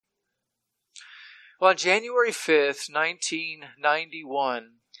Well, on January 5th, 1991,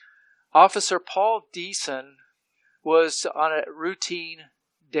 Officer Paul Deason was on a routine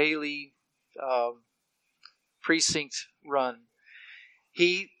daily precinct run.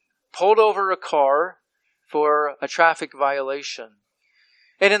 He pulled over a car for a traffic violation.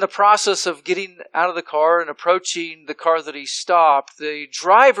 And in the process of getting out of the car and approaching the car that he stopped, the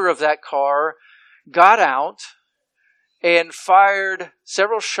driver of that car got out and fired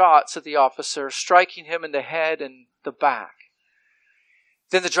several shots at the officer, striking him in the head and the back.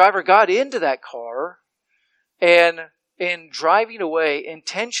 Then the driver got into that car and, in driving away,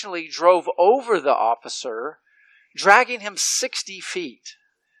 intentionally drove over the officer, dragging him 60 feet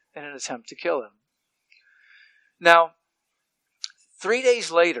in an attempt to kill him. Now, 3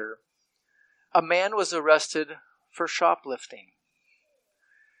 days later, a man was arrested for shoplifting.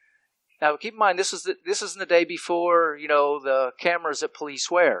 Now, keep in mind, this isn't the day before, the cameras that police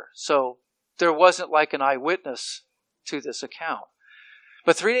wear. So there wasn't like an eyewitness to this account.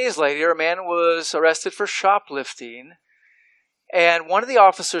 But 3 days later, a man was arrested for shoplifting. And one of the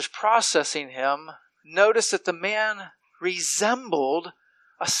officers processing him noticed that the man resembled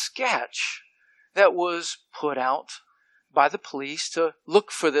a sketch that was put out by the police to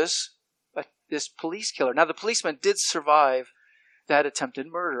look for this police killer. Now, the policeman did survive that attempted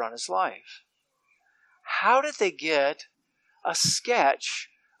murder on his life. How did they get a sketch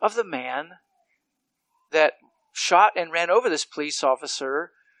of the man that shot and ran over this police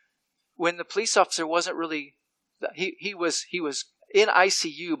officer when the police officer wasn't really, he was in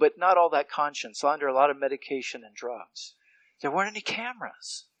ICU, but not all that conscious, under a lot of medication and drugs. There weren't any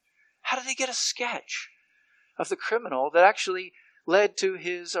cameras. How did they get a sketch of the criminal that actually led to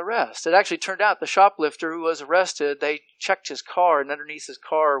his arrest? It actually turned out the shoplifter who was arrested, they checked his car, and underneath his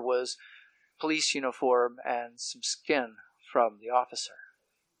car was police uniform and some skin from the officer.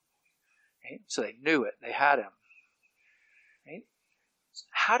 Right? So they knew it. They had him. Right?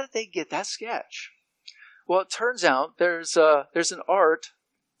 How did they get that sketch? Well, it turns out there's an art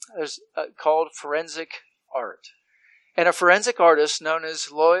called forensic art. And a forensic artist known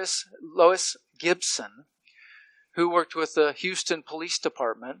as Lois Gibson, who worked with the Houston Police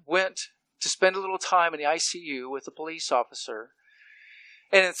Department, went to spend a little time in the ICU with the police officer.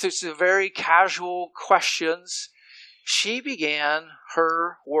 And through some very casual questions, she began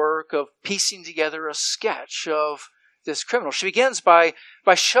her work of piecing together a sketch of this criminal. She begins by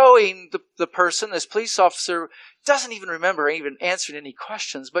showing the person, this police officer doesn't even remember even answering any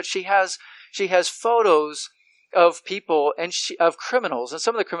questions, but she has photos of people and of criminals, and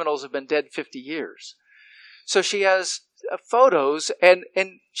some of the criminals have been dead 50 years. So she has photos, and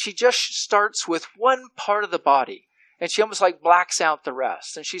she just starts with one part of the body, and she almost like blacks out the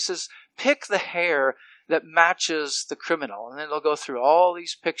rest. And she says, pick the hair that matches the criminal. And then they'll go through all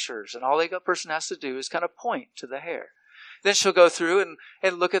these pictures, and all the person has to do is kind of point to the hair. Then she'll go through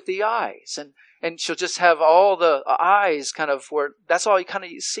and look at the eyes, and she'll just have all the eyes kind of where that's all you kind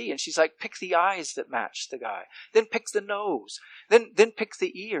of see. And she's like, pick the eyes that match the guy. Then pick the nose. Then pick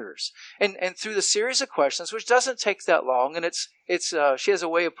the ears. And through the series of questions, which doesn't take that long, and it's she has a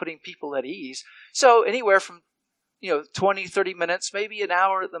way of putting people at ease. So anywhere from 20, 30 minutes, maybe an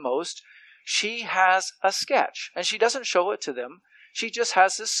hour at the most, she has a sketch. And she doesn't show it to them. She just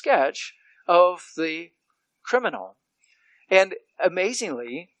has this sketch of the criminal. And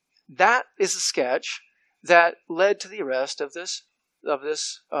amazingly, that is a sketch that led to the arrest of this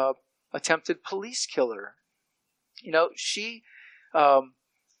attempted police killer. She,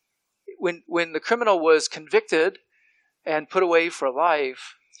 when the criminal was convicted and put away for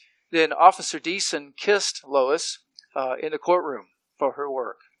life, then Officer Deason kissed Lois in the courtroom for her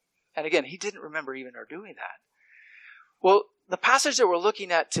work. And again, he didn't remember even her doing that. Well, the passage that we're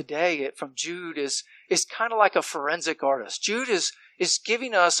looking at today from Jude is kind of like a forensic artist. Jude is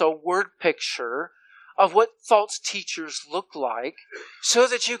giving us a word picture of what false teachers look like so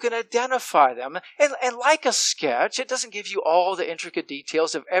that you can identify them. And like a sketch, it doesn't give you all the intricate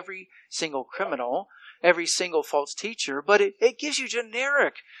details of every single criminal, every single false teacher, but it gives you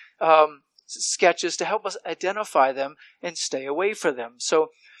generic sketches to help us identify them and stay away from them. So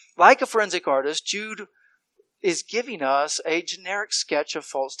like a forensic artist, Jude is giving us a generic sketch of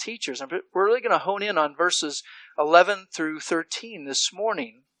false teachers. And we're really going to hone in on verses 11 through 13 this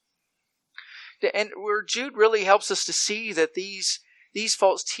morning. And where Jude really helps us to see that these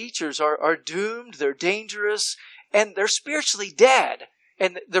false teachers are doomed, they're dangerous, and they're spiritually dead.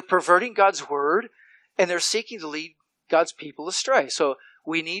 And they're perverting God's word, and they're seeking to lead God's people astray. So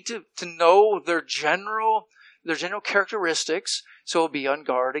we need to know their general characteristics So we'll be on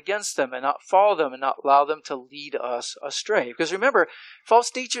guard against them and not follow them and not allow them to lead us astray. Because remember,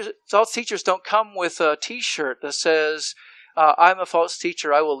 false teachers don't come with a t-shirt that says, I'm a false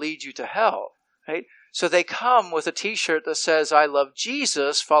teacher, I will lead you to hell. Right? So they come with a t-shirt that says, I love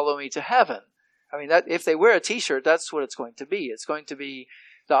Jesus, follow me to heaven. I mean, that if they wear a t-shirt, that's what it's going to be. It's going to be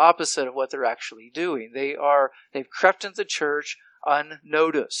the opposite of what they're actually doing. They've crept into the church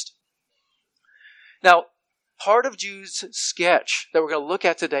unnoticed. Now, part of Jude's sketch that we're going to look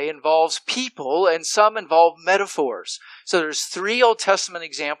at today involves people, and some involve metaphors. So there's 3 Old Testament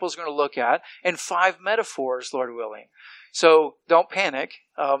examples we're going to look at, and 5 metaphors, Lord willing. So don't panic.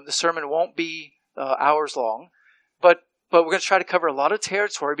 The sermon won't be hours long, but we're going to try to cover a lot of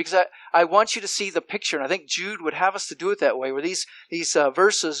territory because I want you to see the picture, and I think Jude would have us to do it that way, where these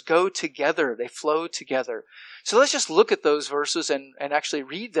verses go together, they flow together. So let's just look at those verses and actually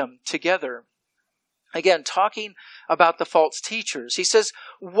read them together. Again, talking about the false teachers. He says,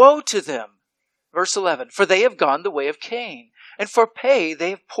 woe to them, verse 11, for they have gone the way of Cain, and for pay they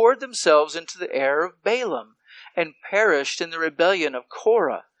have poured themselves into the error of Balaam, and perished in the rebellion of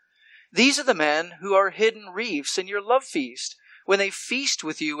Korah. These are the men who are hidden reefs in your love feast, when they feast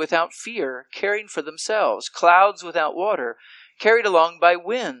with you without fear, caring for themselves, clouds without water, carried along by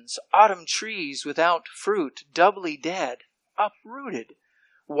winds, autumn trees without fruit, doubly dead, uprooted,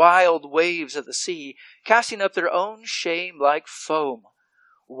 wild waves of the sea, casting up their own shame like foam,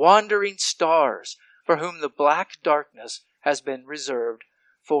 wandering stars, for whom the black darkness has been reserved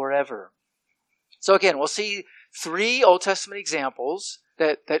forever. So again, we'll see 3 Old Testament examples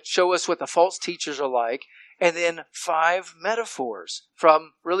that show us what the false teachers are like, and then 5 metaphors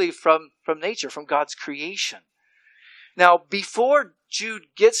from nature, from God's creation. Now, before Jude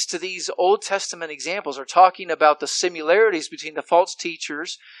gets to these Old Testament examples, or talking about the similarities between the false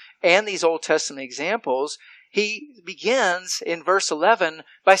teachers and these Old Testament examples, he begins in verse 11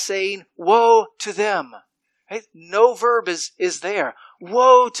 by saying, woe to them. Right? No verb is there.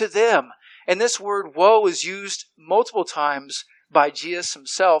 Woe to them. And this word woe is used multiple times by Jesus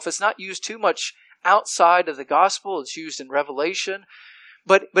himself. It's not used too much outside of the gospel. It's used in Revelation,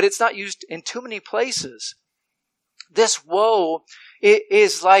 but it's not used in too many places. This woe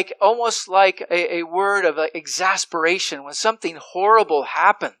is almost like a word of exasperation when something horrible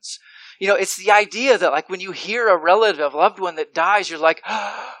happens. You know, it's the idea that like when you hear a relative, a loved one that dies, you're like,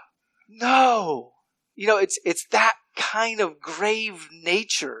 oh, no. You know, it's that kind of grave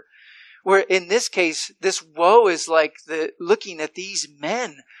nature. Where in this case, this woe is like looking at these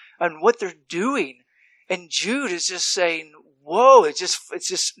men and what they're doing. And Jude is just saying, whoa, it's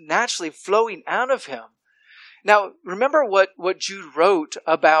just naturally flowing out of him. Now, remember what Jude wrote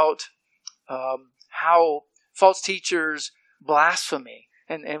about how false teachers blasphemy.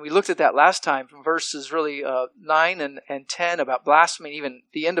 And we looked at that last time from verses really 9 and 10 about blasphemy, even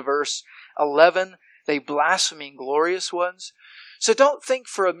the end of verse 11, they blaspheming glorious ones. So don't think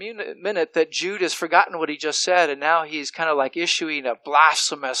for a minute that Jude has forgotten what he just said and now he's kind of like issuing a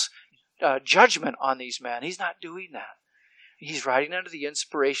blasphemous judgment on these men. He's not doing that. He's writing under the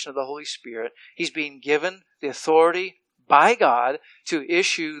inspiration of the Holy Spirit. He's being given the authority by God to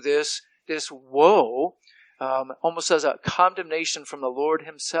issue this woe, almost as a condemnation from the Lord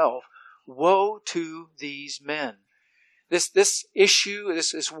himself. Woe to these men. This issue,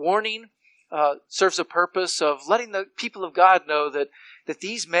 this warning, serves a purpose of letting the people of God know that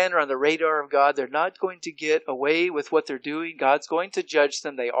these men are on the radar of God. They're not going to get away with what they're doing. God's going to judge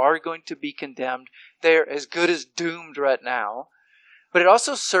them. They are going to be condemned. They're as good as doomed right now. But it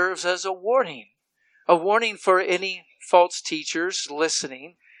also serves as a warning for any false teachers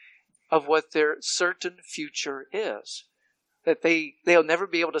listening of what their certain future is. That they'll never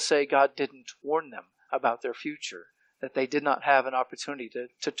be able to say God didn't warn them about their future. That they did not have an opportunity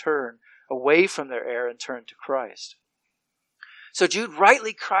to turn away from their error and turn to Christ. So Jude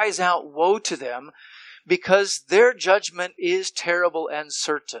rightly cries out, woe to them, because their judgment is terrible and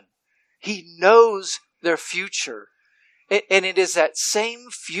certain. He knows their future. And it is that same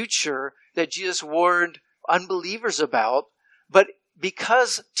future that Jesus warned unbelievers about, but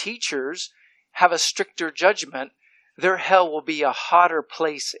because teachers have a stricter judgment, their hell will be a hotter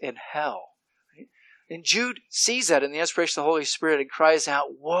place in hell. And Jude sees that in the inspiration of the Holy Spirit and cries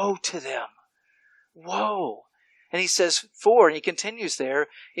out, woe to them. Woe. And he says, and he continues there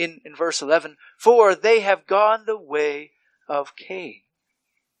in verse 11, for they have gone the way of Cain.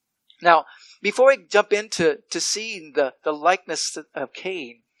 Now, before we jump into seeing the likeness of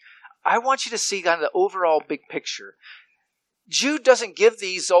Cain, I want you to see kind of the overall big picture. Jude doesn't give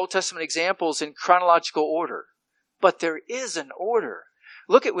these Old Testament examples in chronological order, but there is an order.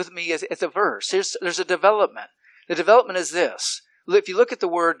 Look with me at the verse. There's a development. The development is this. If you look at the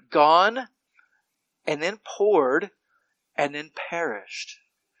word gone, and then poured, and then perished.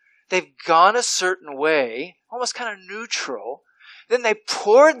 They've gone a certain way, almost kind of neutral. Then they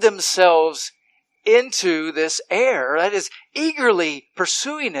poured themselves into this air that is eagerly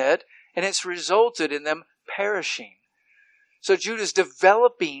pursuing it, and it's resulted in them perishing. So Jude is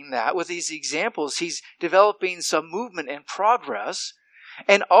developing that with these examples. He's developing some movement and progress.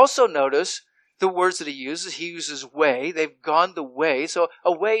 And also notice the words that he uses. He uses way. They've gone the way. So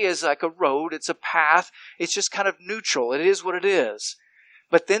a way is like a road. It's a path. It's just kind of neutral. It is what it is.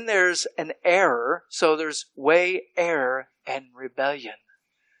 But then there's an error. So there's way, error, and rebellion.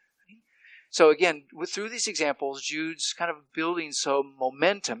 So again, through these examples, Jude's kind of building some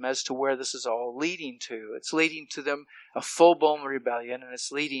momentum as to where this is all leading to. It's leading to them a full-blown rebellion, and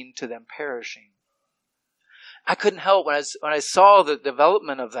it's leading to them perishing. I couldn't help, when I saw the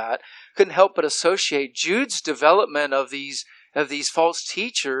development of that, couldn't help but associate Jude's development of these false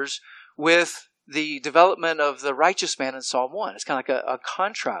teachers with the development of the righteous man in Psalm 1. It's kind of like a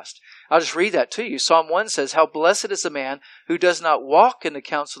contrast. I'll just read that to you. Psalm 1 says, "How blessed is the man who does not walk in the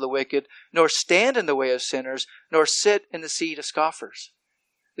counsel of the wicked, nor stand in the way of sinners, nor sit in the seat of scoffers."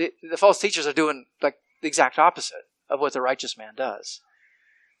 The false teachers are doing like the exact opposite of what the righteous man does.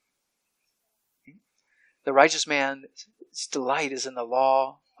 The righteous man's delight is in the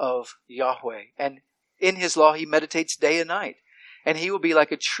law of Yahweh, and in his law he meditates day and night. And he will be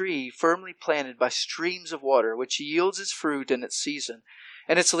like a tree firmly planted by streams of water, which yields its fruit in its season,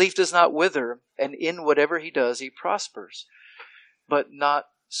 and its leaf does not wither, and in whatever he does he prospers. But not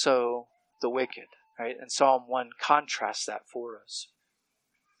so the wicked. Right? And Psalm 1 contrasts that for us.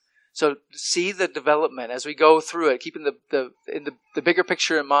 So see the development as we go through it, keeping the bigger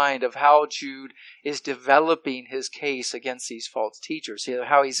picture in mind of how Jude is developing his case against these false teachers. See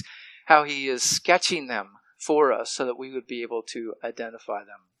how he is sketching them for us so that we would be able to identify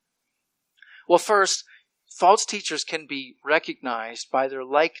them. Well, first, false teachers can be recognized by their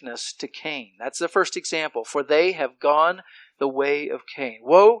likeness to Cain. That's the first example. For they have gone the way of Cain.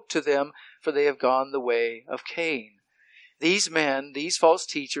 Woe to them, for they have gone the way of Cain. These men, these false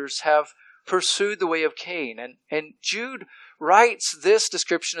teachers, have pursued the way of Cain. And Jude writes this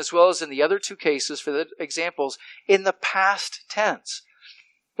description, as well as in the other two cases for the examples, in the past tense.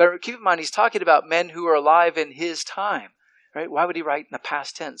 But keep in mind, he's talking about men who are alive in his time. Right? Why would he write in the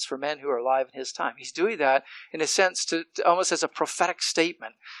past tense for men who are alive in his time? He's doing that, in a sense, to almost as a prophetic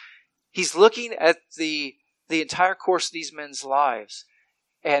statement. He's looking at the entire course of these men's lives,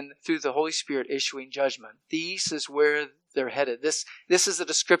 and through the Holy Spirit issuing judgment. This is where they're headed. This is a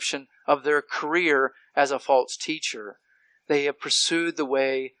description of their career as a false teacher. They have pursued the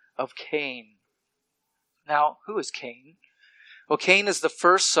way of Cain. Now, who is Cain? Well, Cain is the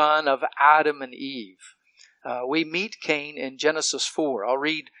first son of Adam and Eve. We meet Cain in Genesis 4. I'll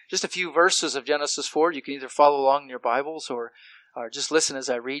read just a few verses of Genesis 4. You can either follow along in your Bibles or just listen as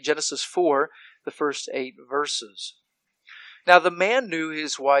I read. Genesis 4, the first 8 verses. Now the man knew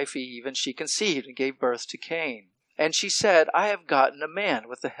his wife Eve, and she conceived and gave birth to Cain. And she said, I have gotten a man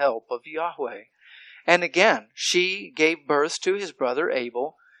with the help of Yahweh. And again, she gave birth to his brother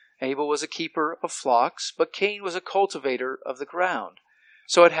Abel. Abel was a keeper of flocks, but Cain was a cultivator of the ground.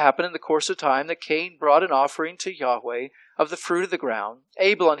 So it happened in the course of time that Cain brought an offering to Yahweh of the fruit of the ground.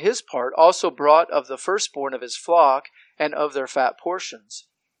 Abel on his part also brought of the firstborn of his flock and of their fat portions.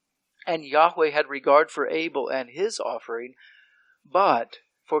 And Yahweh had regard for Abel and his offering, but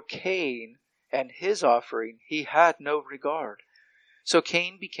for Cain and his offering he had no regard. So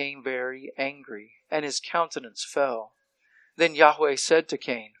Cain became very angry, and his countenance fell. Then Yahweh said to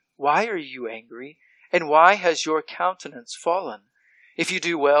Cain, Why are you angry, and why has your countenance fallen? If you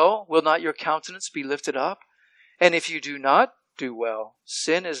do well, will not your countenance be lifted up? And if you do not do well,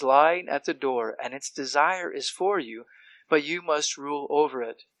 sin is lying at the door, and its desire is for you, but you must rule over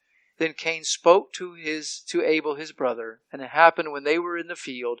it. Then Cain spoke to Abel his brother, and it happened when they were in the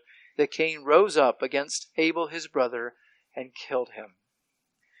field that Cain rose up against Abel his brother and killed him.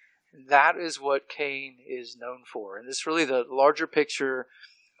 And that is what Cain is known for. And this is really the larger picture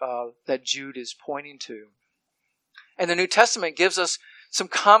that Jude is pointing to. And the New Testament gives us some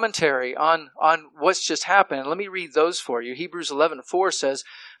commentary on what's just happened. And let me read those for you. Hebrews 11:4 says,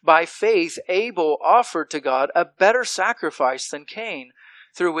 By faith Abel offered to God a better sacrifice than Cain,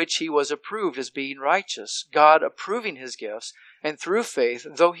 through which he was approved as being righteous, God approving his gifts, and through faith,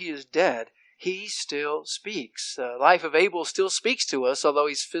 though he is dead, he still speaks. The life of Abel still speaks to us, although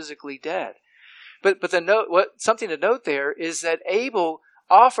he's physically dead. But something to note there is that Abel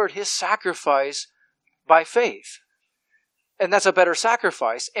offered his sacrifice by faith. And that's a better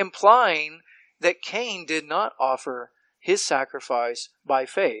sacrifice, implying that Cain did not offer his sacrifice by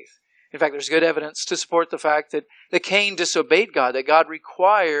faith. In fact, there's good evidence to support the fact that Cain disobeyed God, that God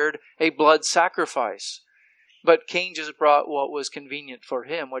required a blood sacrifice. But Cain just brought what was convenient for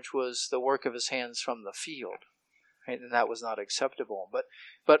him, which was the work of his hands from the field. Right? And that was not acceptable.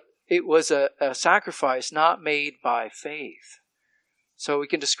 But it was a sacrifice not made by faith. So we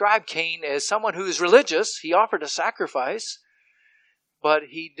can describe Cain as someone who is religious. He offered a sacrifice, but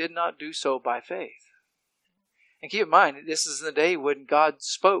he did not do so by faith. And keep in mind, this is the day when God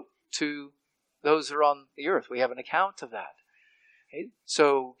spoke to those who are on the earth. We have an account of that. Okay?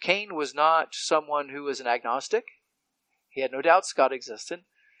 So Cain was not someone who was an agnostic. He had no doubts God existed.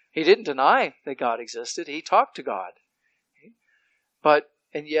 He didn't deny that God existed. He talked to God. Okay? But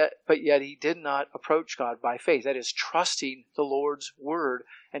yet he did not approach God by faith. That is, trusting the Lord's word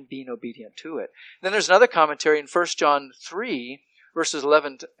and being obedient to it. Then there's another commentary in 1 John 3, verses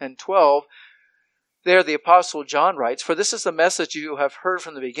 11 and 12. There the Apostle John writes, "For this is the message you have heard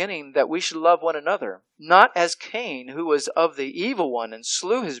from the beginning, that we should love one another, not as Cain, who was of the evil one and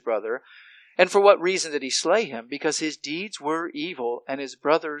slew his brother. And for what reason did he slay him? Because his deeds were evil and his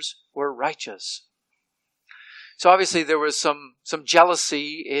brothers were righteous." So obviously there was some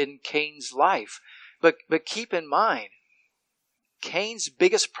jealousy in Cain's life. But keep in mind, Cain's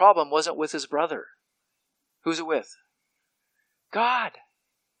biggest problem wasn't with his brother. Who's it with? God.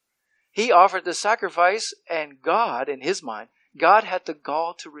 He offered the sacrifice, and God, in his mind, God had the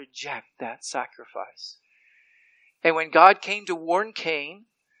gall to reject that sacrifice. And when God came to warn Cain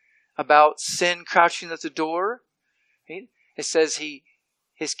about sin crouching at the door, it says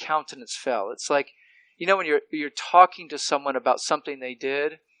his countenance fell. It's like, when you're talking to someone about something they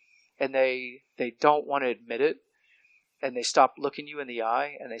did, and they don't want to admit it, and they stop looking you in the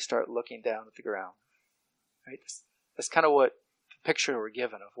eye, and they start looking down at the ground. Right? That's kind of what picture we're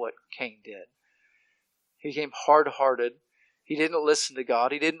given of what Cain did. He became hard-hearted. He didn't listen to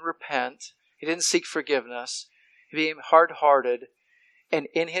God. He didn't repent. He didn't seek forgiveness. He became hard-hearted. And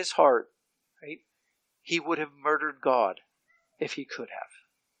in his heart, right, he would have murdered God if he could have.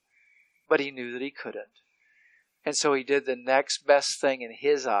 But he knew that he couldn't. And so he did the next best thing in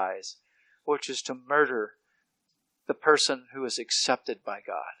his eyes, which is to murder the person who was accepted by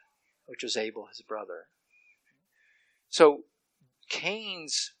God, which was Abel, his brother. So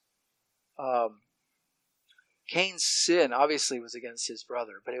Cain's sin obviously was against his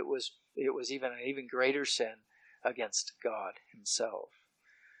brother, but it was even an even greater sin against God himself.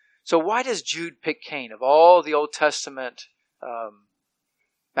 So why does Jude pick Cain? Of all the Old Testament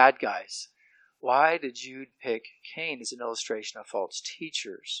bad guys, why did Jude pick Cain as an illustration of false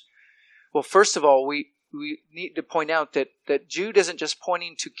teachers? Well, first of all, we need to point out that Jude isn't just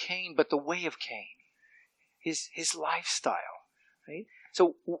pointing to Cain, but the way of Cain, his lifestyle. Right?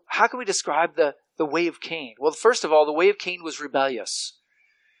 So how can we describe the way of Cain? Well, first of all, the way of Cain was rebellious.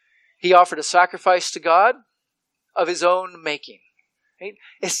 He offered a sacrifice to God of his own making. Right?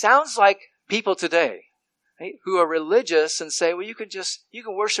 It sounds like people today, right, who are religious and say, well, you can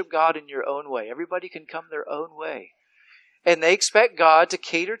worship God in your own way. Everybody can come their own way. And they expect God to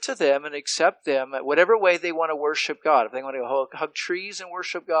cater to them and accept them at whatever way they want to worship God. If they want to hug trees and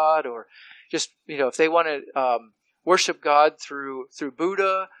worship God, or just, if they want to worship God through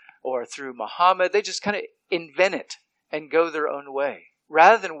Buddha or through Muhammad, they just kind of invent it and go their own way,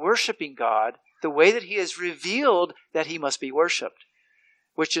 rather than worshiping God the way that he has revealed that he must be worshiped,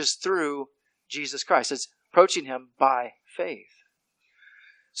 which is through Jesus Christ. It's approaching him by faith.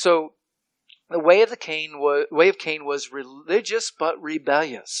 So the way of Cain was religious but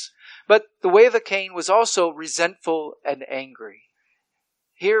rebellious. But the way of Cain was also resentful and angry.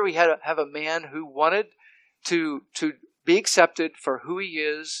 Here we have a man who wanted to be accepted for who he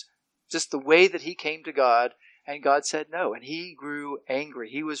is, just the way that he came to God, and God said no, and he grew angry.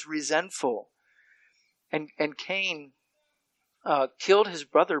 He was resentful. And Cain killed his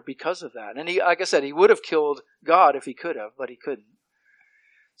brother because of that. And he, like I said, he would have killed God if he could have, but he couldn't.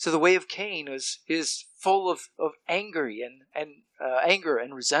 So the way of Cain is full of anger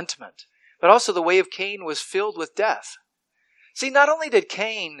and resentment. But also the way of Cain was filled with death. See, not only did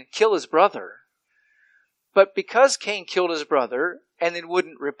Cain kill his brother, but because Cain killed his brother and then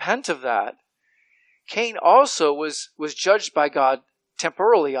wouldn't repent of that, Cain also was judged by God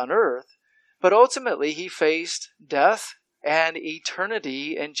temporarily on earth, but ultimately he faced death and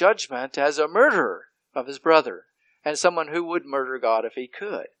eternity in judgment as a murderer of his brother, and someone who would murder God if he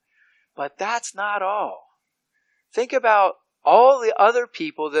could. But that's not all. Think about all the other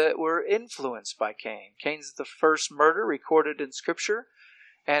people that were influenced by Cain. Cain's the first murder recorded in Scripture,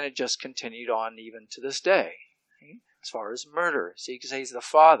 and it just continued on even to this day. As far as murder, see, because he's the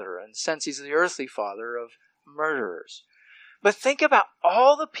father, and since he's the earthly father of murderers. But think about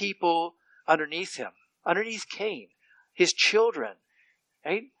all the people underneath him, underneath Cain, his children,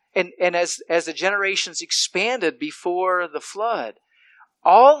 right? And as the generations expanded before the flood,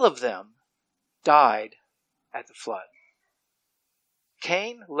 all of them died at the flood.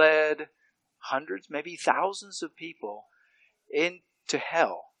 Cain led hundreds, maybe thousands of people into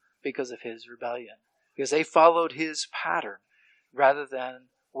hell because of his rebellion, because they followed his pattern rather than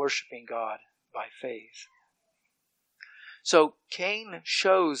worshiping God by faith. So Cain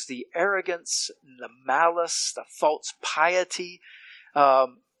shows the arrogance, the malice, the false piety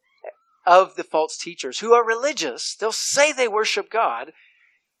of the false teachers who are religious. They'll say they worship God,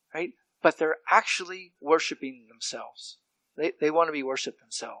 right? But they're actually worshiping themselves. They want to be worshiped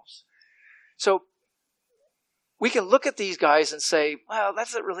themselves. So we can look at these guys and say, well, that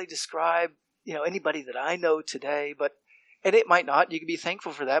doesn't really describe, anybody that I know today, and it might not. You can be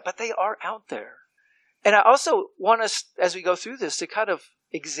thankful for that, but they are out there. And I also want us, as we go through this, to kind of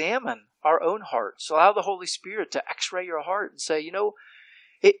examine our own hearts. Allow the Holy Spirit to x-ray your heart and say,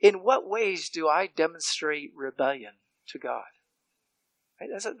 in what ways do I demonstrate rebellion to God? Right?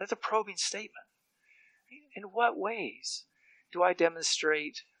 That's a probing statement. In what ways do I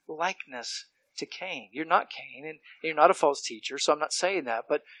demonstrate likeness to Cain? You're not Cain, and you're not a false teacher, so I'm not saying that,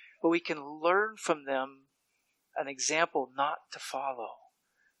 but we can learn from them an example not to follow.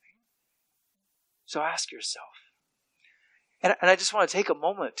 So ask yourself. And I just want to take a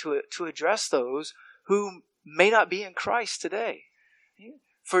moment to address those who may not be in Christ today.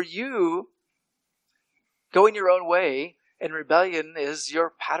 For you, going your own way and rebellion is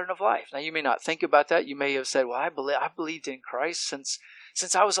your pattern of life. Now, you may not think about that. You may have said, well, I've believed in Christ since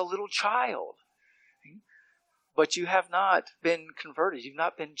I was a little child. But you have not been converted. You've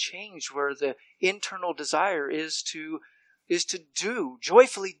not been changed, where the internal desire is to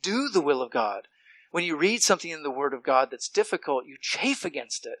joyfully do the will of God. When you read something in the Word of God that's difficult, you chafe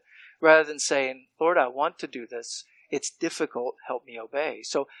against it rather than saying, Lord, I want to do this. It's difficult. Help me obey.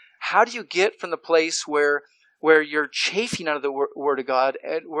 So how do you get from the place where you're chafing out of the Word of God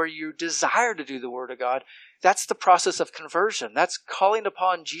and where you desire to do the Word of God? That's the process of conversion. That's calling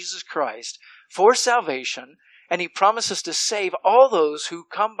upon Jesus Christ for salvation. And He promises to save all those who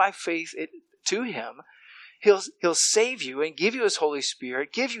come by faith to Him. He'll save you and give you His Holy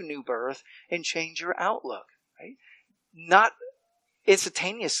Spirit, give you new birth, and change your outlook. Right? Not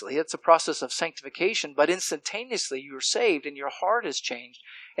instantaneously. It's a process of sanctification, but instantaneously you are saved and your heart is changed,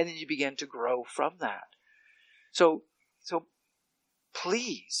 and then you begin to grow from that. So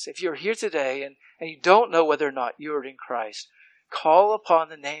please, if you're here today and you don't know whether or not you're in Christ, call upon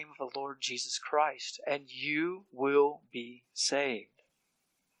the name of the Lord Jesus Christ, and you will be saved.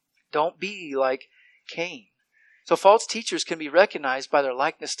 Don't be like Cain. So false teachers can be recognized by their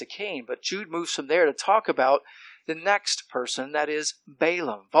likeness to Cain, but Jude moves from there to talk about the next person, that is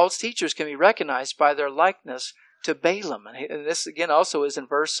Balaam. False teachers can be recognized by their likeness to Balaam. And this again also is in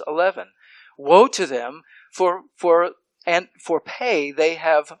verse 11. Woe to them, for pay they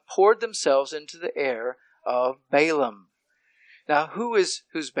have poured themselves into the heir of Balaam. Now, who's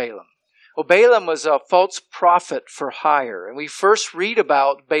Balaam? Well, Balaam was a false prophet for hire. And we first read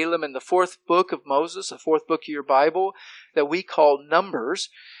about Balaam in the fourth book of Moses, the fourth book of your Bible, that we call Numbers.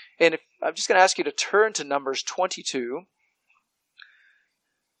 And I'm just going to ask you to turn to Numbers 22.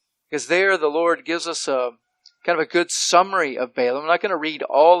 Because there the Lord gives us a kind of a good summary of Balaam. I'm not going to read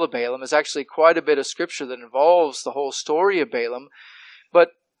all of Balaam. There's actually quite a bit of scripture that involves the whole story of Balaam. But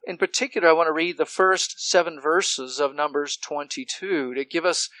in particular, I want to read the first 7 verses of Numbers 22 to give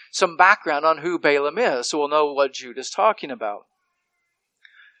us some background on who Balaam is, so we'll know what Jude is talking about.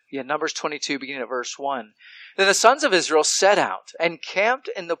 Numbers 22, beginning at verse 1. Then the sons of Israel set out and camped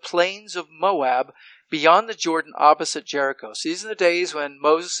in the plains of Moab beyond the Jordan opposite Jericho. So these are the days when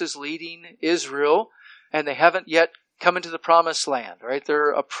Moses is leading Israel, and they haven't yet come into the promised land, right?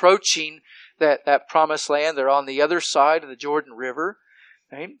 They're approaching that promised land. They're on the other side of the Jordan River,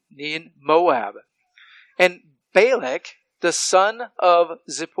 right, in Moab. And Balak, the son of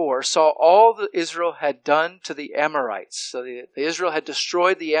Zippor, saw all that Israel had done to the Amorites. So Israel had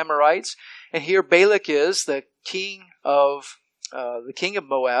destroyed the Amorites, and here Balak is the king of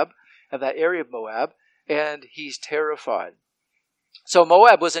Moab, of that area of Moab, and he's terrified. So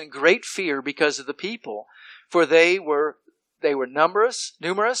Moab was in great fear because of the people, for they were numerous,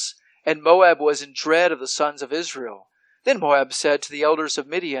 and Moab was in dread of the sons of Israel. Then Moab said to the elders of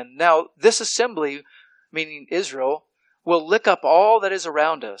Midian, "Now this assembly," meaning Israel, "will lick up all that is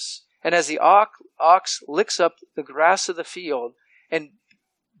around us, and as the ox licks up the grass of the field." And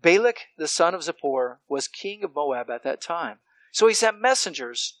Balak, the son of Zippor, was king of Moab at that time. So he sent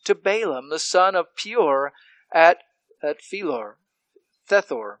messengers to Balaam, the son of Peor, at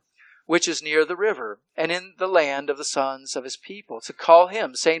Thethor, which is near the river, and in the land of the sons of his people, to call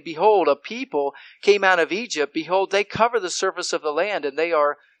him, saying, Behold, a people came out of Egypt. Behold, they cover the surface of the land, and they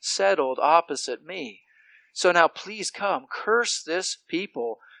are settled opposite me. So now please come, curse this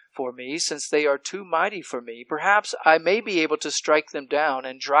people for me, since they are too mighty for me. Perhaps I may be able to strike them down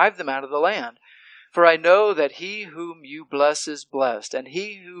and drive them out of the land. For I know that he whom you bless is blessed, and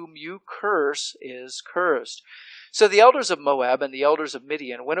he whom you curse is cursed. So the elders of Moab and the elders of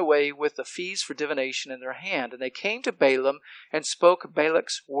Midian went away with the fees for divination in their hand, and they came to Balaam and spoke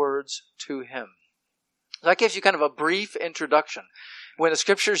Balak's words to him. That gives you kind of a brief introduction. When the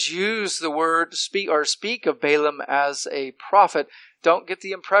scriptures use the word speak of Balaam as a prophet, don't get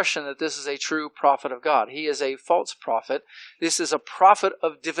the impression that this is a true prophet of God. He is a false prophet. This is a prophet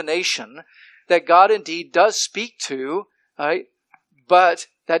of divination that God indeed does speak to, right? But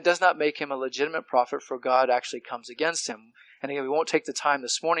that does not make him a legitimate prophet, for God actually comes against him. And again, we won't take the time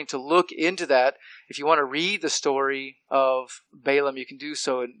this morning to look into that. If you want to read the story of Balaam, you can do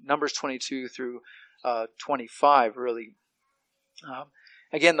so in Numbers 22 through 25, really.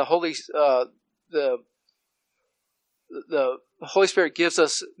 Again, the Holy Spirit gives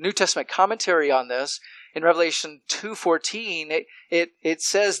us New Testament commentary on this. In Revelation 2:14, it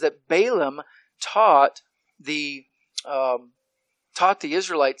says that Balaam taught the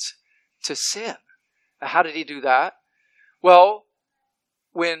Israelites to sin. How did he do that? Well,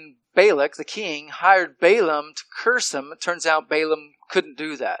 when Balak, the king, hired Balaam to curse him, it turns out Balaam couldn't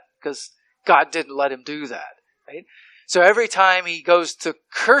do that because God didn't let him do that. Right? So every time he goes to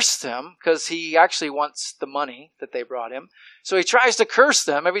curse them, because he actually wants the money that they brought him, so he tries to curse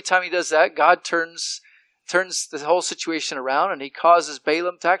them. Every time he does that, God turns the whole situation around, and he causes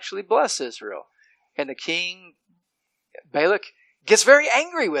Balaam to actually bless Israel. And the king, Balak, gets very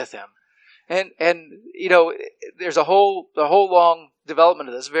angry with him. And you know, there's the whole long development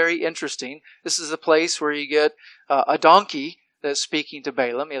of this, very interesting. This is a place where you get a donkey that's speaking to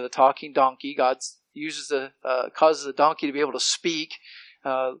Balaam. You know, the talking donkey. God causes the donkey to be able to speak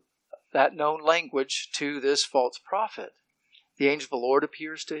that known language to this false prophet. The angel of the Lord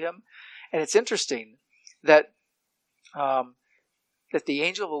appears to him, and it's interesting that the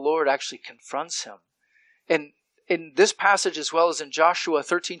angel of the Lord actually confronts him. And in this passage, as well as in Joshua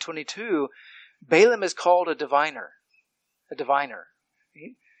 13:22, Balaam is called a diviner. A diviner.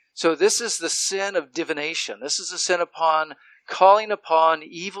 Right? So this is the sin of divination. This is a sin upon calling upon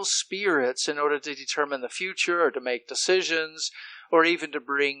evil spirits in order to determine the future or to make decisions or even to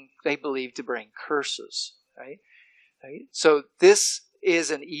bring curses. Right? Right? So this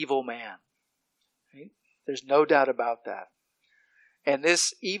is an evil man. Right? There's no doubt about that. And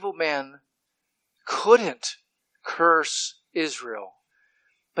this evil man couldn't curse Israel,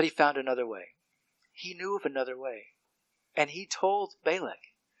 but he found another way. He knew of another way. And he told Balak,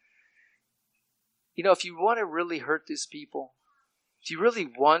 you know, if you want to really hurt these people, if you really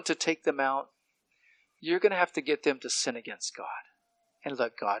want to take them out, you're going to have to get them to sin against God and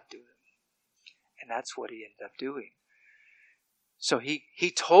let God do them. And that's what he ended up doing. So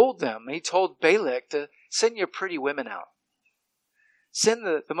he told Balak to send your pretty women out. Send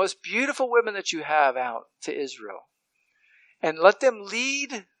the most beautiful women that you have out to Israel. And let them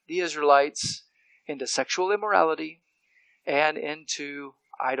lead the Israelites into sexual immorality and into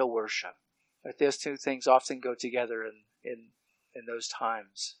idol worship. But those two things often go together in those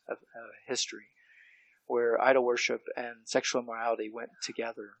times of history, where idol worship and sexual immorality went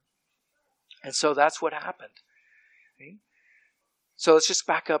together. And so that's what happened. Okay? So let's just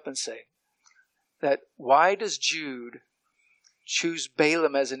back up and say that why does Jude choose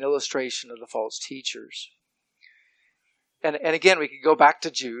Balaam as an illustration of the false teachers? And again, we could go back to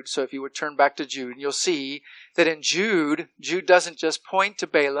Jude. So if you would turn back to Jude, you'll see that in Jude doesn't just point to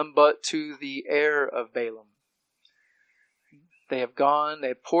Balaam, but to the heir of Balaam. They have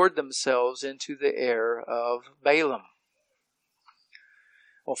poured themselves into the heir of Balaam.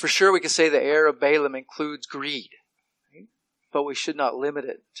 Well, for sure we can say the heir of Balaam includes greed, right? But we should not limit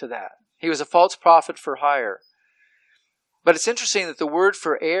it to that. He was a false prophet for hire. But it's interesting that the word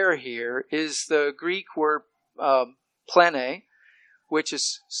for heir here is the Greek word plane, which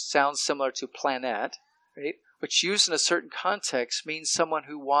sounds similar to planet, right? Which used in a certain context means someone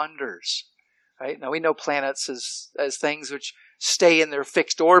who wanders, right? Now we know planets as things which stay in their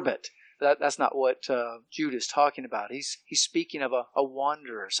fixed orbit. That's not what Jude is talking about. He's speaking of a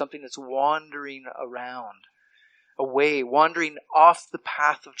wanderer, something that's wandering around, away, wandering off the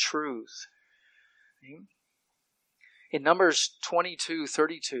path of truth. Okay? In Numbers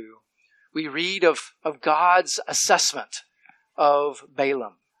 22:32, we read of God's assessment of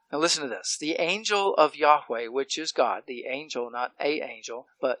Balaam. Now listen to this. The angel of Yahweh, which is God, the angel, not a angel,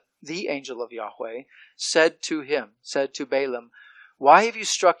 but the angel of Yahweh, said to Balaam, why have you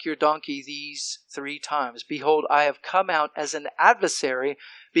struck your donkey these 3 times? Behold, I have come out as an adversary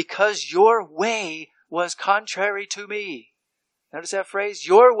because your way was contrary to me. Notice that phrase?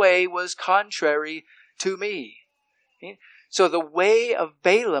 Your way was contrary to me. So the way of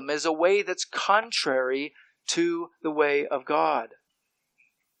Balaam is a way that's contrary to the way of God.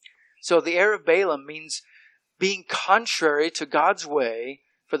 So the error of Balaam means being contrary to God's way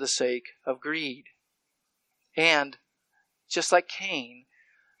for the sake of greed. And just like Cain,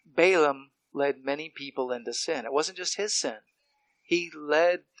 Balaam led many people into sin. It wasn't just his sin. He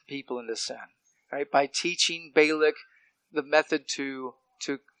led people into sin, right? By teaching Balak the method to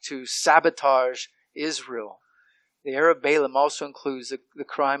sabotage Israel. The error of Balaam also includes the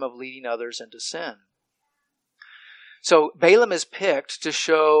crime of leading others into sin. So Balaam is picked to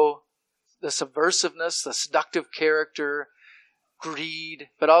show the subversiveness, the seductive character, greed,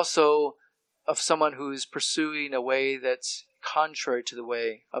 but also of someone who is pursuing a way that's contrary to the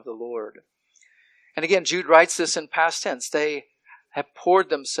way of the Lord. And again, Jude writes this in past tense. They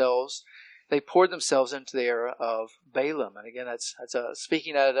poured themselves into the era of Balaam. And again, that's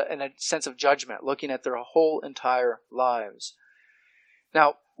speaking in a sense of judgment, looking at their whole entire lives.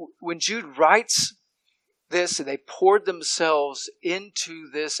 Now, when Jude writes this, they poured themselves into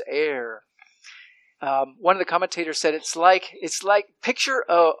this air. One of the commentators said it's like picture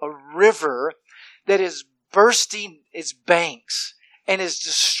a river that is bursting its banks and is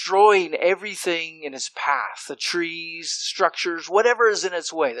destroying everything in its path, the trees, structures, whatever is in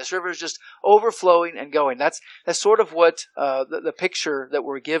its way. This river is just overflowing and going. That's sort of what the picture that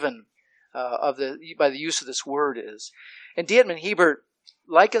we're given by the use of this word is. And D. Edmond Hebert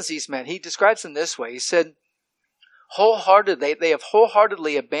likens these men. He describes them this way. He said, they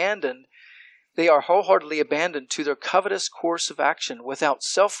are wholeheartedly abandoned to their covetous course of action without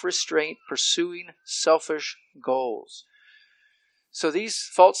self-restraint, pursuing selfish goals. So these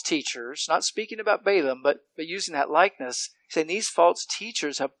false teachers, not speaking about Balaam, but using that likeness, saying these false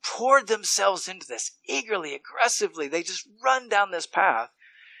teachers have poured themselves into this eagerly, aggressively. They just run down this path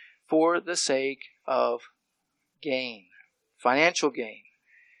for the sake of gain, financial gain.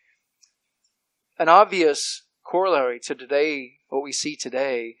 An obvious corollary to today, what we see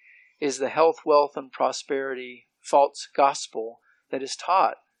today, is the health, wealth, and prosperity false gospel that is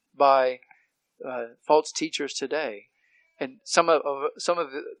taught by false teachers today. And some of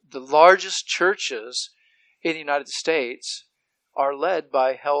the largest churches in the United States are led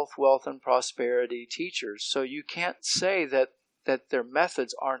by health, wealth, and prosperity teachers. So you can't say that their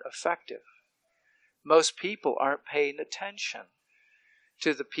methods aren't effective. Most people aren't paying attention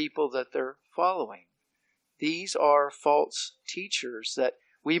to the people that they're following. These are false teachers that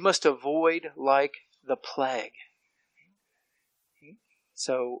we must avoid like the plague.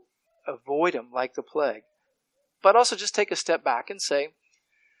 So avoid them like the plague. But also just take a step back and say,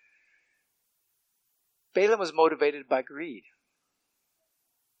 Balaam was motivated by greed.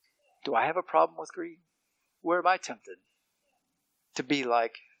 Do I have a problem with greed? Where am I tempted to be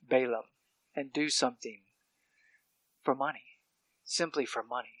like Balaam and do something for money? Simply for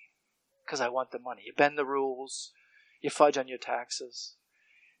money. Because I want the money. You bend the rules. You fudge on your taxes.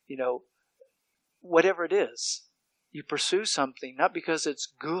 Whatever it is, you pursue something not because it's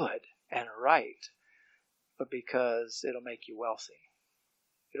good and right, but because it'll make you wealthy.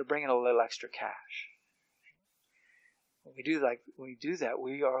 It'll bring in a little extra cash. When we do that,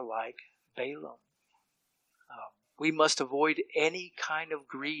 we are like Balaam. We must avoid any kind of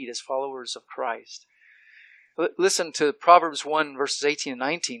greed as followers of Christ. Listen to Proverbs 1, verses 18 and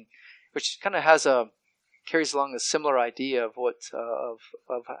 19, which kind of carries along a similar idea of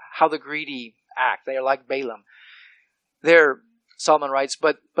of how the greedy act. They are like Balaam. Solomon writes,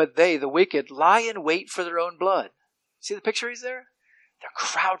 but they, the wicked, lie in wait for their own blood. See the picture he's there? They're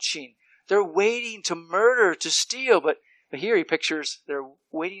crouching. They're waiting to murder, to steal. But here he pictures they're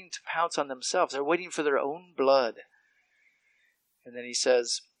waiting to pounce on themselves. They're waiting for their own blood. And then he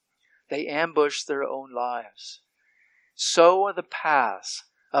says, they ambush their own lives. So are the paths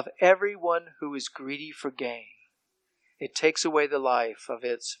of everyone who is greedy for gain. It takes away the life of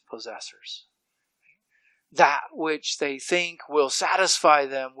its possessors. That which they think will satisfy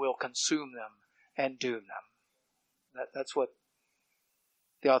them will consume them and doom them. That's what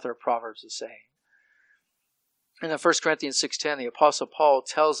the author of Proverbs is saying. And in 1 Corinthians 6:10, the Apostle Paul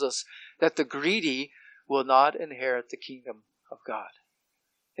tells us that the greedy will not inherit the kingdom of God.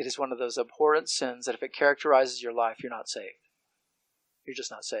 It is one of those abhorrent sins that if it characterizes your life, you're not saved. You're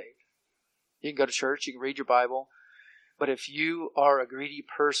just not saved. You can go to church, you can read your Bible, But if you are a greedy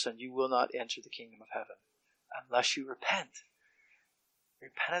person, you will not enter the kingdom of heaven unless you repent.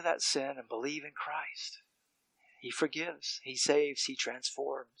 Repent of that sin and believe in Christ. He forgives, He saves, He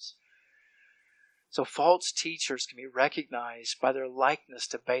transforms. So false teachers can be recognized by their likeness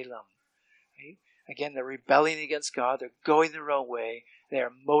to Balaam. Right? Again, they're rebelling against God. They're going their own way. They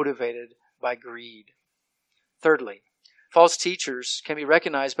are motivated by greed. Thirdly, false teachers can be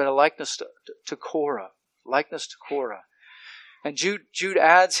recognized by the likeness to Korah. Likeness to Korah. And Jude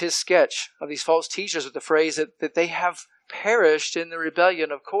adds his sketch of these false teachers with the phrase that they have perished in the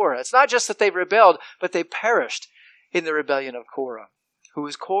rebellion of Korah. It's not just that they rebelled, but they perished in the rebellion of Korah. Who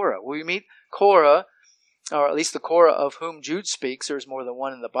is Korah? Well, we meet Korah, or at least the Korah of whom Jude speaks. There's more than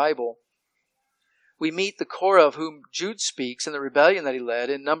one in the Bible. We meet the Korah of whom Jude speaks in the rebellion that he led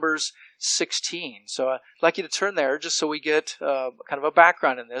in Numbers 16. So I'd like you to turn there just so we get kind of a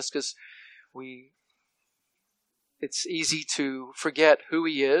background in this, because it's easy to forget who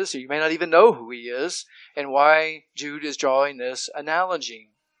he is, or you may not even know who he is, and why Jude is drawing this analogy.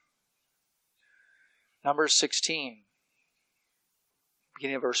 Numbers 16,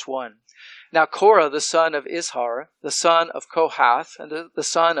 beginning of verse 1. Now Korah, the son of Izhar, the son of Kohath, and the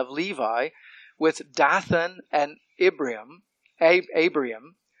son of Levi, with Dathan and Abiram,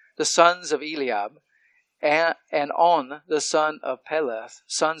 the sons of Eliab, and On, the son of Peleth,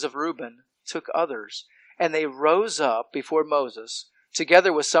 sons of Reuben, took others. And they rose up before Moses,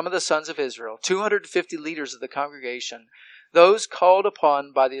 together with some of the sons of Israel, 250 leaders of the congregation, those called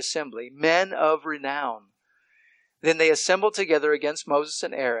upon by the assembly, men of renown. Then they assembled together against Moses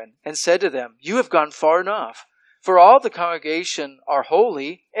and Aaron, and said to them, You have gone far enough, for all the congregation are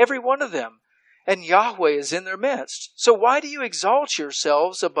holy, every one of them, and Yahweh is in their midst. So why do you exalt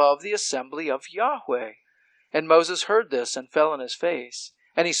yourselves above the assembly of Yahweh? And Moses heard this and fell on his face.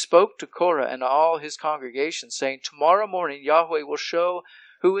 And he spoke to Korah and all his congregation, saying, Tomorrow morning Yahweh will show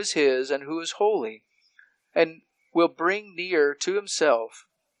who is his and who is holy, and will bring near to himself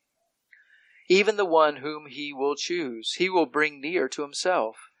even the one whom he will choose. He will bring near to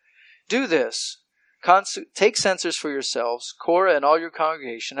himself. Do this. Take censers for yourselves, Korah and all your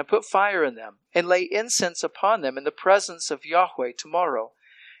congregation, and put fire in them, and lay incense upon them in the presence of Yahweh tomorrow.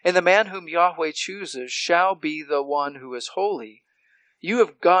 And the man whom Yahweh chooses shall be the one who is holy. You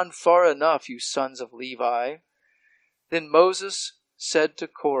have gone far enough, you sons of Levi. Then Moses said to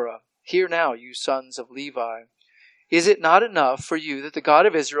Korah, Hear now, you sons of Levi. Is it not enough for you that the God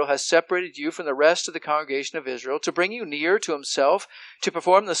of Israel has separated you from the rest of the congregation of Israel to bring you near to himself, to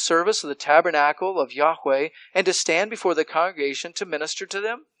perform the service of the tabernacle of Yahweh, and to stand before the congregation to minister to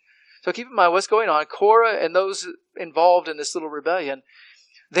them? So keep in mind what's going on. Korah and those involved in this little rebellion,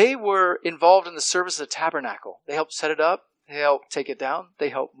 they were involved in the service of the tabernacle. They helped set it up. They helped take it down. They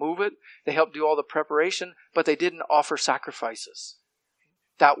helped move it. They helped do all the preparation, but they didn't offer sacrifices.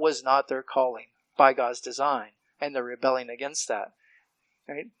 That was not their calling by God's design, and they're rebelling against that.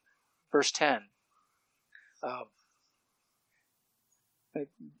 Right? Verse 10.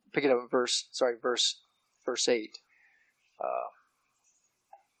 Pick it up at verse 8.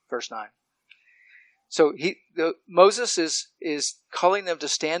 Verse 9. So Moses is calling them to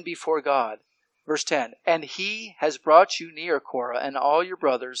stand before God. Verse 10, And he has brought you near, Korah, and all your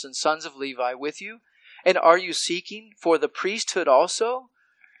brothers and sons of Levi with you. And are you seeking for the priesthood also?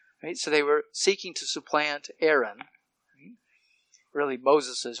 Right? So they were seeking to supplant Aaron. Right? Really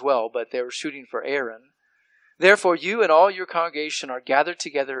Moses as well, but they were shooting for Aaron. Therefore you and all your congregation are gathered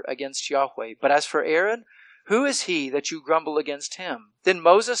together against Yahweh. But as for Aaron, who is he that you grumble against him? Then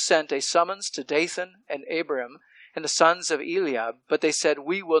Moses sent a summons to Dathan and Abiram and the sons of Eliab, but they said,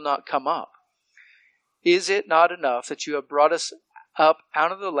 We will not come up. Is it not enough that you have brought us up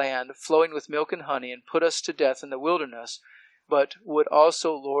out of the land flowing with milk and honey, and put us to death in the wilderness, but would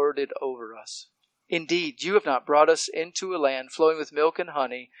also lord it over us? Indeed, you have not brought us into a land flowing with milk and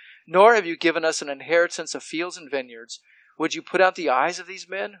honey, nor have you given us an inheritance of fields and vineyards. Would you put out the eyes of these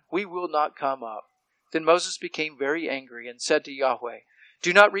men? We will not come up. Then Moses became very angry and said to Yahweh,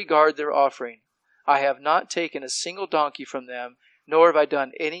 Do not regard their offering. I have not taken a single donkey from them, nor have I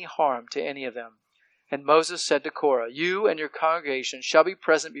done any harm to any of them. And Moses said to Korah, You and your congregation shall be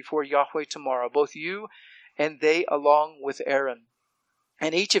present before Yahweh tomorrow, both you and they along with Aaron.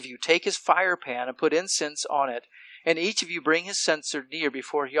 And each of you take his fire pan and put incense on it, and each of you bring his censer near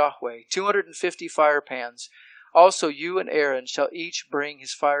before Yahweh, 250 fire pans. Also you and Aaron shall each bring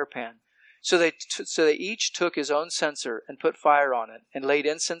his fire pan. So they each took his own censer and put fire on it, and laid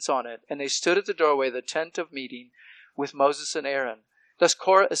incense on it, and they stood at the doorway of the tent of meeting with Moses and Aaron. Thus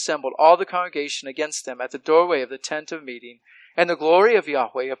Korah assembled all the congregation against them at the doorway of the tent of meeting, and the glory of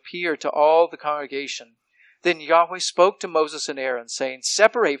Yahweh appeared to all the congregation. Then Yahweh spoke to Moses and Aaron, saying,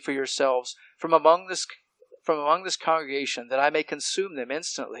 Separate for yourselves from among this congregation, that I may consume them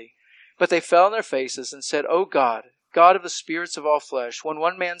instantly. But they fell on their faces and said, O God, God of the spirits of all flesh, when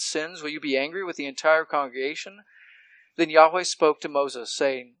one man sins, will you be angry with the entire congregation? Then Yahweh spoke to Moses,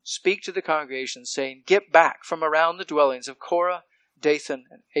 saying, Speak to the congregation, saying, Get back from around the dwellings of Korah, Dathan,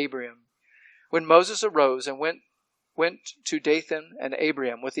 and Abiram. When Moses arose and went to Dathan and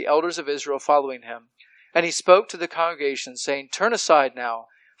Abiram, with the elders of Israel following him, and he spoke to the congregation, saying, Turn aside now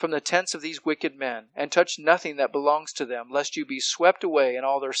from the tents of these wicked men, and touch nothing that belongs to them, lest you be swept away in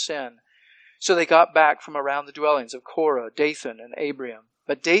all their sin. So they got back from around the dwellings of Korah, Dathan, and Abiram.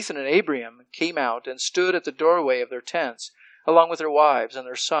 But Dathan and Abiram came out and stood at the doorway of their tents, along with their wives and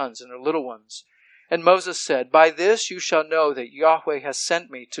their sons and their little ones. And Moses said, By this you shall know that Yahweh has sent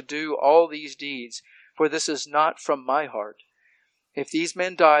me to do all these deeds, for this is not from my heart. If these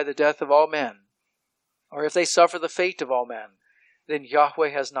men die the death of all men, or if they suffer the fate of all men, then Yahweh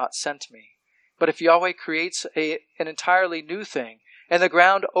has not sent me. But if Yahweh creates an entirely new thing, and the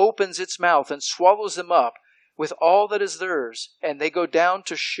ground opens its mouth and swallows them up with all that is theirs, and they go down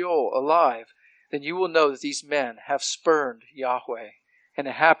to Sheol alive, then you will know that these men have spurned Yahweh. And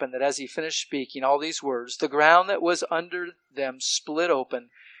it happened that as he finished speaking all these words, the ground that was under them split open,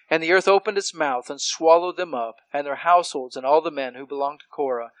 and the earth opened its mouth and swallowed them up, and their households, and all the men who belonged to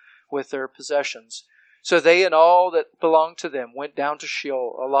Korah with their possessions. So they and all that belonged to them went down to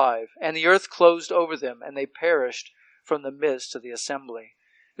Sheol alive, and the earth closed over them, and they perished from the midst of the assembly.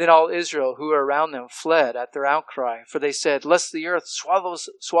 Then all Israel who were around them fled at their outcry, for they said, Lest the earth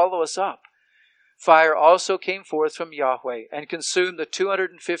swallow us up. Fire also came forth from Yahweh, and consumed the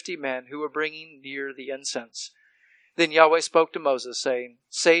 250 men who were bringing near the incense. Then Yahweh spoke to Moses, saying,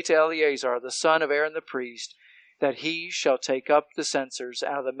 Say to Eleazar, the son of Aaron the priest, that he shall take up the censers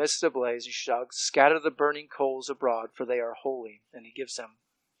out of the midst of the blaze, and shall scatter the burning coals abroad, for they are holy. And he gives them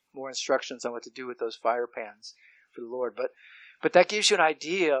more instructions on what to do with those fire pans for the Lord. But that gives you an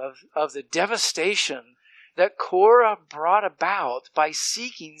idea of the devastation that Korah brought about by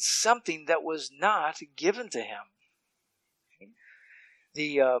seeking something that was not given to him.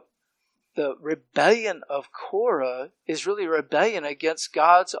 The rebellion of Korah is really a rebellion against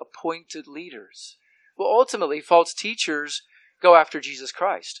God's appointed leaders. Well, ultimately, false teachers go after Jesus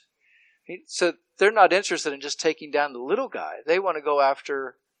Christ. So they're not interested in just taking down the little guy. They want to go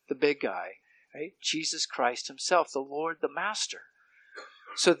after the big guy, right? Jesus Christ himself, the Lord, the Master.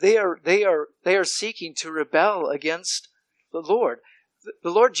 So they are seeking to rebel against the Lord.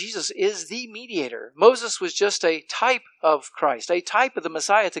 The Lord Jesus is the mediator. Moses was just a type of Christ, a type of the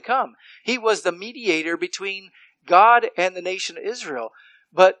Messiah to come. He was the mediator between God and the nation of Israel.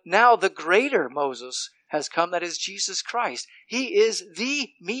 But now the greater Moses has come, that is Jesus Christ. He is the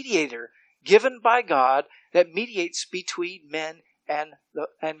mediator given by God that mediates between men and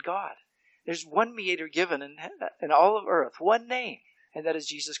God. There's one mediator given in all of earth, one name, and that is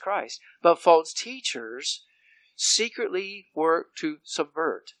Jesus Christ. But false teachers secretly work to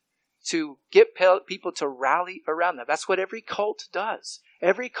subvert, to get people to rally around them. That's what every cult does.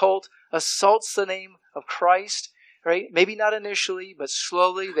 Every cult assaults the name of Christ, right? Maybe not initially, but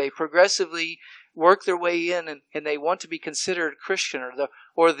slowly they progressively work their way in, and they want to be considered Christian,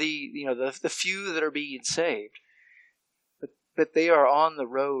 or the few that are being saved. But they are on the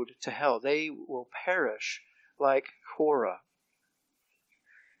road to hell. They will perish like Korah.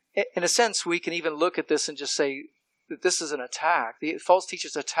 In a sense, we can even look at this and just say that this is an attack. The false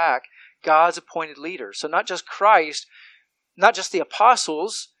teachers attack God's appointed leaders. So not just Christ, not just the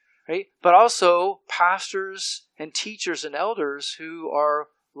apostles, right, but also pastors and teachers and elders who are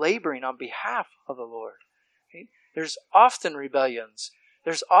laboring on behalf of the Lord. Right? There's often rebellions.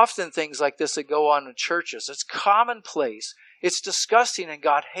 There's often things like this that go on in churches. It's commonplace. It's disgusting, and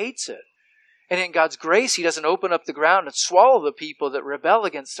God hates it. And in God's grace, He doesn't open up the ground and swallow the people that rebel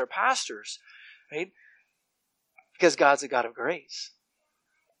against their pastors, right? Because God's a God of grace.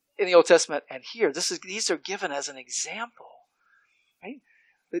 In the Old Testament and here, these are given as an example, right?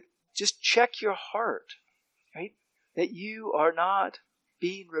 But just check your heart, right? That you are not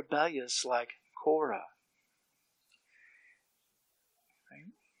being rebellious like Korah.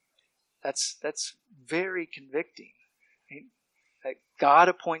 Right? That's very convicting. Right? That God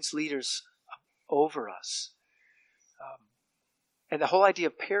appoints leaders over us. And the whole idea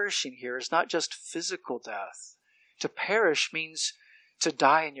of perishing here is not just physical death. To perish means to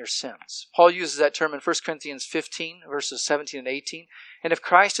die in your sins. Paul uses that term in 1 Corinthians 15, verses 17 and 18. And if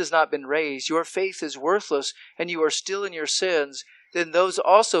Christ has not been raised, your faith is worthless, and you are still in your sins, then those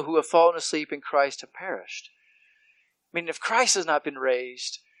also who have fallen asleep in Christ have perished. I mean, if Christ has not been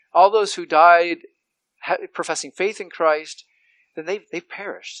raised, all those who died professing faith in Christ, then they've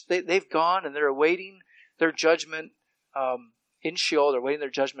perished. They've gone and they're awaiting their judgment in Sheol. They're waiting their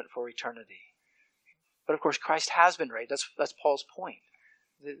judgment for eternity. But of course, Christ has been raised. That's Paul's point.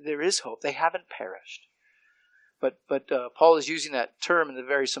 There is hope. They haven't perished. But Paul is using that term in a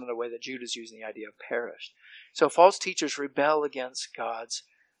very similar way that Jude is using the idea of perished. So false teachers rebel against God's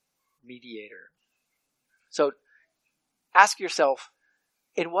mediator. So ask yourself,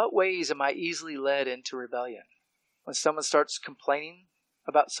 in what ways am I easily led into rebellion? When someone starts complaining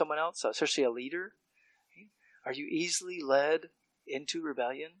about someone else, especially a leader, are you easily led into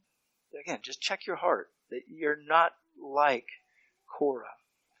rebellion? Again, just check your heart that you're not like Korah.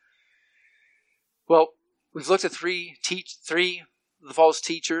 Well, we've looked at three of the false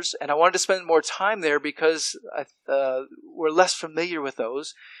teachers, and I wanted to spend more time there because we're less familiar with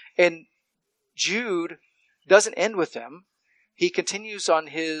those. And Jude doesn't end with them. He continues on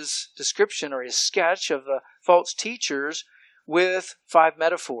his description or his sketch of the false teachers with 5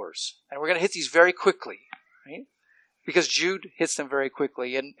 metaphors. And we're going to hit these very quickly, right? Because Jude hits them very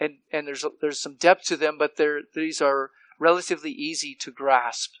quickly. And there's some depth to them, but these are relatively easy to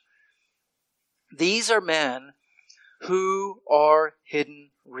grasp. These are men who are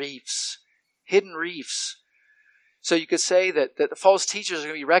hidden reefs. Hidden reefs. So you could say that the false teachers are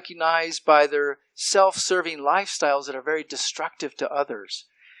going to be recognized by their self-serving lifestyles that are very destructive to others.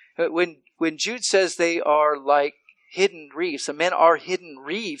 When Jude says they are like hidden reefs, the men are hidden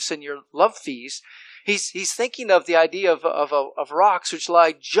reefs in your love feast, he's thinking of the idea of rocks which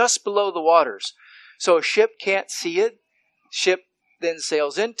lie just below the waters. So a ship can't see it. Ship then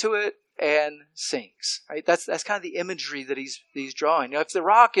sails into it and sinks. Right? That's kind of the imagery that he's drawing. Now, if the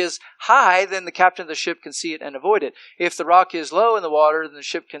rock is high, then the captain of the ship can see it and avoid it. If the rock is low in the water, then the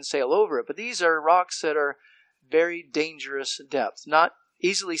ship can sail over it. But these are rocks that are very dangerous depth, not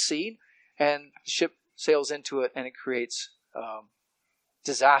easily seen, and the ship sails into it and it creates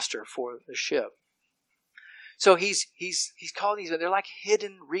disaster for the ship. So he's calling these, they're like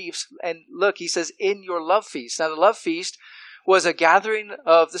hidden reefs. And look, he says, in your love feast. Now, the love feast was a gathering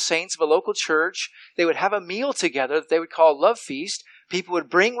of the saints of a local church. They would have a meal together that they would call love feast. People would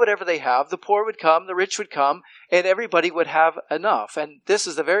bring whatever they have. The poor would come, the rich would come, and everybody would have enough. And this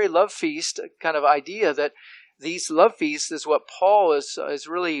is the very love feast kind of idea that these love feasts is what Paul is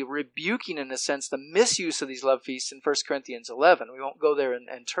really rebuking, in a sense, the misuse of these love feasts in 1 Corinthians 11. We won't go there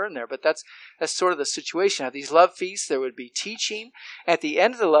and turn there, but that's sort of the situation. At these love feasts, there would be teaching. At the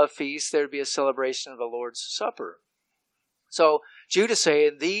end of the love feast, there would be a celebration of the Lord's Supper. So Jude is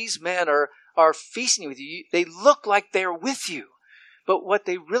saying these men are feasting with you. They look like they're with you, but what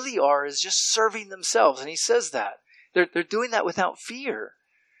they really are is just serving themselves. And he says that they're doing that without fear.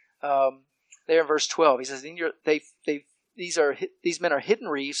 There in verse 12, he says, these men are hidden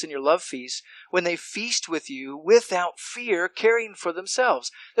reefs in your love feast when they feast with you without fear, caring for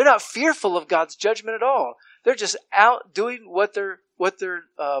themselves. They're not fearful of God's judgment at all. They're just out doing what they're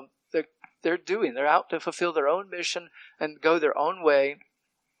doing. They're out to fulfill their own mission and go their own way.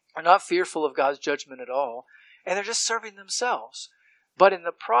 Are not fearful of God's judgment at all, and they're just serving themselves. But in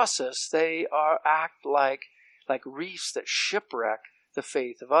the process, they act like reefs that shipwreck the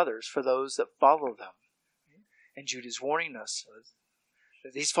faith of others for those that follow them. And Jude is warning us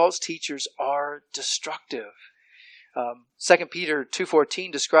that these false teachers are destructive. 2 Peter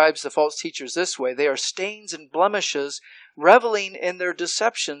 2:14 describes the false teachers this way: they are stains and blemishes, reveling in their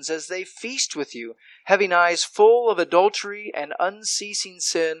deceptions as they feast with you, having eyes full of adultery and unceasing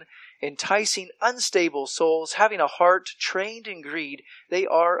sin, enticing unstable souls, having a heart trained in greed. They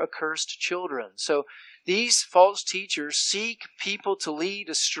are accursed children. So these false teachers seek people to lead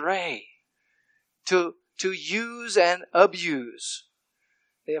astray, to use and abuse.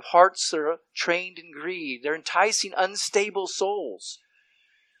 They have hearts that are trained in greed. They're enticing unstable souls.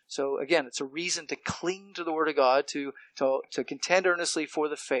 So again, it's a reason to cling to the Word of God, to contend earnestly for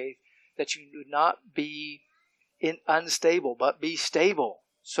the faith, that you do not be unstable, but be stable.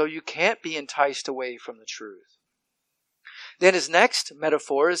 So you can't be enticed away from the truth. Then his next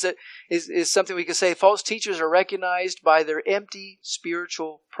metaphor is something we can say false teachers are recognized by their empty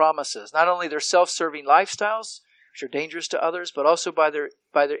spiritual promises. Not only their self-serving lifestyles, which are dangerous to others, but also by their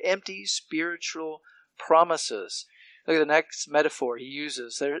empty spiritual promises. Look at the next metaphor he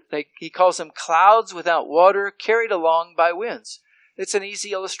uses. He calls them clouds without water, carried along by winds. It's an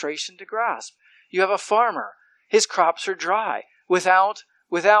easy illustration to grasp. You have a farmer. His crops are dry. Without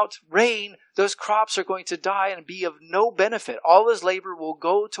rain, those crops are going to die and be of no benefit. All his labor will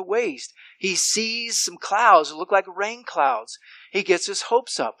go to waste. He sees some clouds that look like rain clouds. He gets his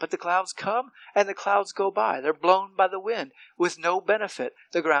hopes up, but the clouds come and the clouds go by. They're blown by the wind with no benefit.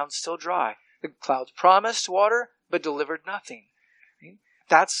 The ground's still dry. The clouds promised water, but delivered nothing.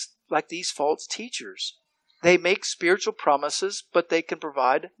 That's like these false teachers. They make spiritual promises, but they can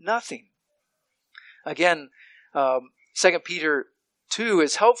provide nothing. Again, 2 Peter 2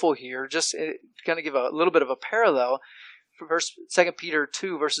 is helpful here, just kind of give a little bit of a parallel. 2 Peter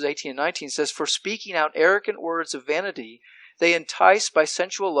 2 verses 18 and 19 says, "For speaking out arrogant words of vanity, they entice by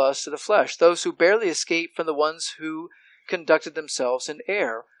sensual lust of the flesh those who barely escape from the ones who conducted themselves in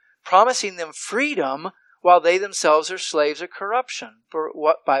error, promising them freedom while they themselves are slaves of corruption. For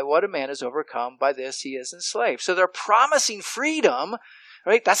by what a man is overcome, by this he is enslaved." So they're promising freedom,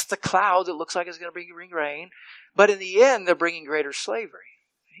 right? That's the cloud that looks like it's going to bring rain. But in the end, they're bringing greater slavery,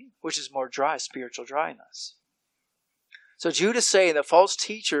 right? Which is more dry, spiritual dryness. So Jude is saying that false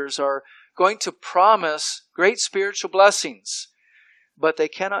teachers are going to promise great spiritual blessings, but they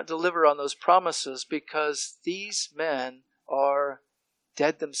cannot deliver on those promises because these men are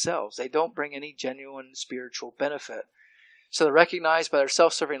dead themselves. They don't bring any genuine spiritual benefit. So they're recognized by their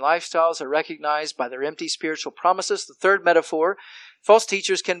self-serving lifestyles. They're recognized by their empty spiritual promises. The third metaphor, false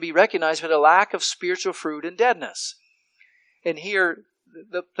teachers can be recognized by the lack of spiritual fruit and deadness. And here,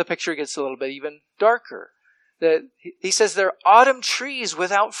 the picture gets a little bit even darker. He says they're autumn trees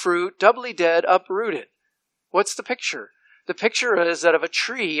without fruit, doubly dead, uprooted. What's the picture? The picture is that of a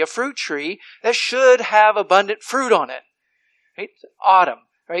tree, a fruit tree, that should have abundant fruit on it. Right? Autumn,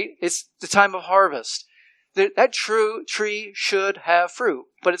 right? It's the time of harvest. That true tree should have fruit,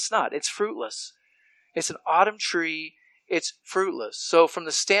 but it's not. It's fruitless. It's an autumn tree. It's fruitless. So from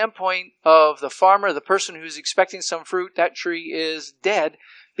the standpoint of the farmer, the person who's expecting some fruit, that tree is dead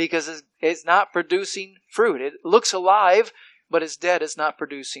because it's not producing fruit. It looks alive, but it's dead. It's not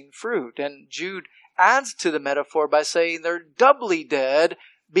producing fruit. And Jude adds to the metaphor by saying they're doubly dead,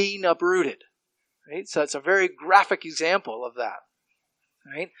 being uprooted. Right? So it's a very graphic example of that.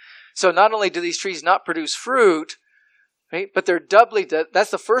 Right? So not only do these trees not produce fruit, right, but they're doubly dead.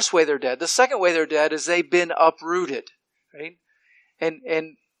 That's the first way they're dead. The second way they're dead is they've been uprooted. Right?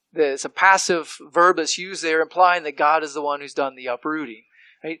 And it's a passive verb that's used there, implying that God is the one who's done the uprooting.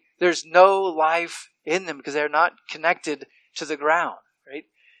 Right? There's no life in them because they're not connected to the ground. Right?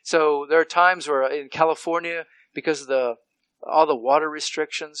 So there are times where in California, because of all the water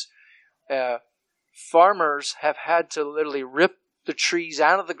restrictions, farmers have had to literally rip the trees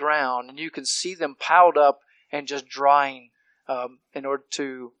out of the ground, and you can see them piled up and just drying in order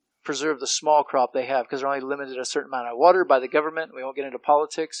to preserve the small crop they have, because they're only limited a certain amount of water by the government. We won't get into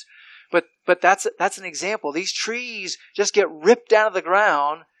politics, but that's an example. These trees just get ripped out of the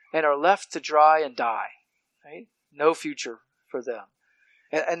ground and are left to dry and die. Right? No future for them,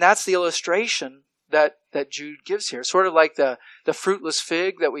 and that's the illustration that Jude gives here. Sort of like the fruitless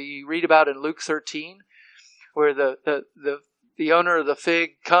fig that we read about in Luke 13, where the owner of the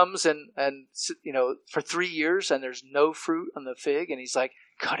fig comes and for 3 years and there's no fruit on the fig, and he's like,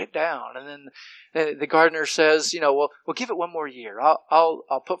 cut it down. And then the gardener says, we'll give it one more year.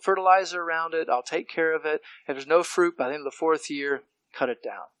 I'll put fertilizer around it. I'll take care of it. If there's no fruit by the end of the 4th year, cut it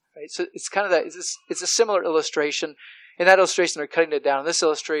down. Right? So it's kind of that. It's a similar illustration. In that illustration, they're cutting it down. In this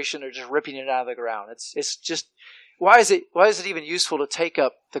illustration, they're just ripping it out of the ground. It's just, why is it even useful to take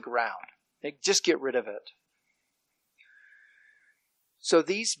up the ground? Just get rid of it. So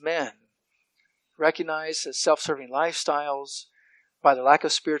these men, recognized as self-serving lifestyles by the lack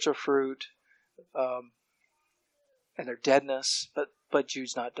of spiritual fruit and their deadness, but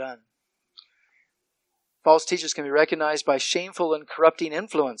Jude's not done. False teachers can be recognized by shameful and corrupting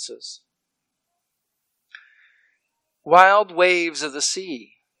influences. Wild waves of the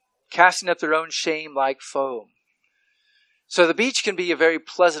sea, casting up their own shame like foam. So the beach can be a very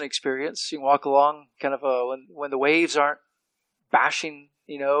pleasant experience. You can walk along kind of when the waves aren't bashing,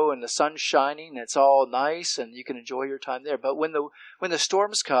 and the sun's shining, it's all nice and you can enjoy your time there. But when the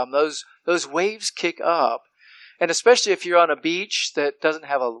storms come, those waves kick up. And especially if you're on a beach that doesn't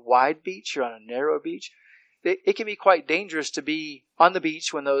have a wide beach, you're on a narrow beach, it can be quite dangerous to be on the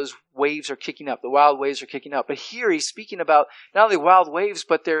beach when those waves are kicking up. The wild waves are kicking up. But here he's speaking about not only wild waves,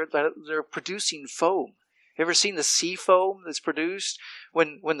 but they're producing foam. You ever seen the sea foam that's produced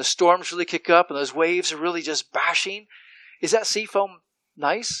when the storms really kick up and those waves are really just bashing? Is that sea foam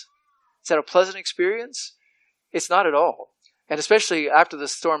nice? Is that a pleasant experience? It's not at all. And especially after the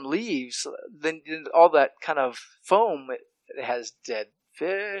storm leaves, then all that kind of foam, it has dead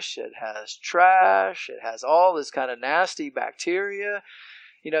fish, it has trash, it has all this kind of nasty bacteria.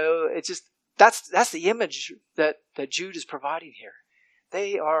 It's just, that's the image that Jude is providing here.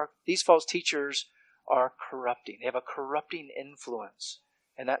 These false teachers are corrupting. They have a corrupting influence.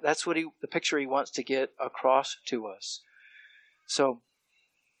 And that's what the picture he wants to get across to us. So,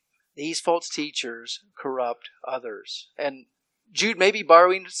 these false teachers corrupt others. And Jude may be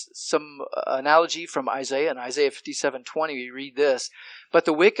borrowing some analogy from Isaiah. In Isaiah 57:20, we read this, "But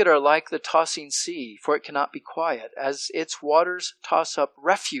the wicked are like the tossing sea, for it cannot be quiet, as its waters toss up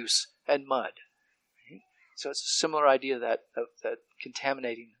refuse and mud." So it's a similar idea that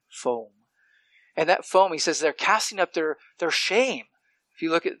contaminating foam. And that foam, he says, they're casting up their shame. If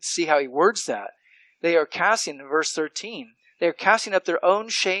you see how he words that, they are casting, in verse 13, they are casting up their own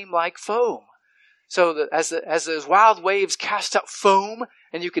shame like foam. So that as those wild waves cast up foam,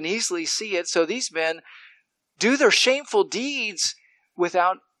 and you can easily see it, so these men do their shameful deeds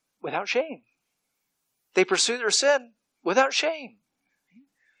without shame. They pursue their sin without shame.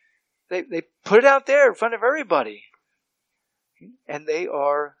 They put it out there in front of everybody. And they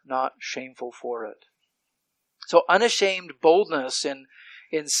are not shameful for it. So unashamed boldness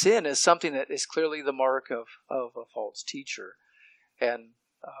in sin is something that is clearly the mark of a false teacher. And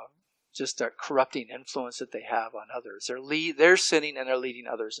just that corrupting influence that they have on others. They're sinning and they're leading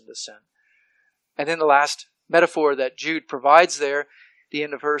others into sin. And then the last metaphor that Jude provides there, the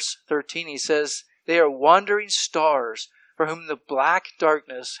end of verse 13, he says, they are wandering stars for whom the black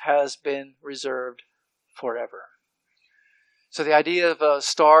darkness has been reserved forever. So the idea of a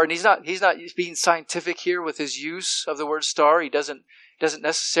star, and he's not being scientific here with his use of the word star. He doesn't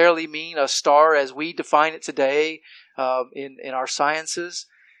necessarily mean a star as we define it today in our sciences.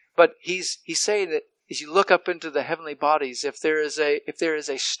 But he's saying that as you look up into the heavenly bodies, if there is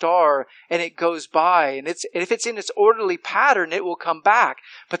a star and it goes by, and if it's in its orderly pattern, it will come back.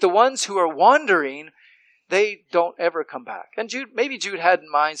 But the ones who are wandering, they don't ever come back. And maybe Jude had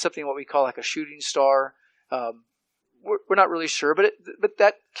in mind something what we call like a shooting star. We're not really sure, but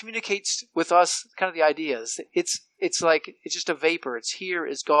that communicates with us kind of the ideas. It's just a vapor. It's here,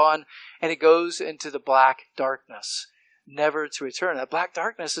 it's gone, and it goes into the black darkness, never to return. That black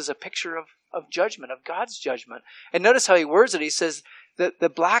darkness is a picture of judgment, of God's judgment. And notice how he words it. He says that the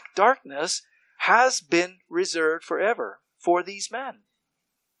black darkness has been reserved forever for these men.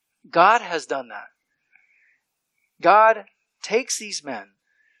 God has done that. God takes these men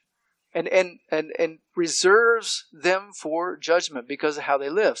and reserves them for judgment because of how they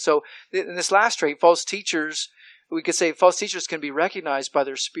live. So in this last trait, false teachers, we could say false teachers can be recognized by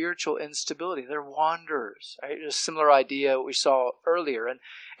their spiritual instability. They're wanderers. Right? A similar idea we saw earlier.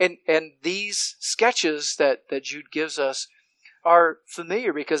 And these sketches that Jude gives us are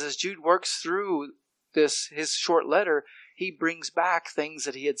familiar because as Jude works through his short letter, he brings back things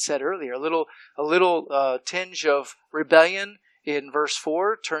that he had said earlier. A little tinge of rebellion in verse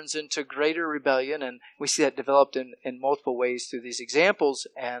 4 turns into greater rebellion, and we see that developed in multiple ways through these examples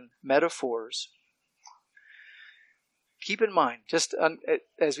and metaphors. Keep in mind, just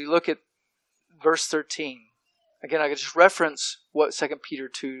as we look at verse 13, again, I could just reference what 2 Peter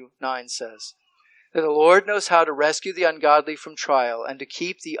 2:9 says. That the Lord knows how to rescue the ungodly from trial and to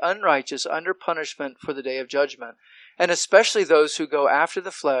keep the unrighteous under punishment for the day of judgment, and especially those who go after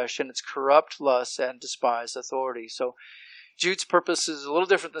the flesh and its corrupt lusts and despise authority. So Jude's purpose is a little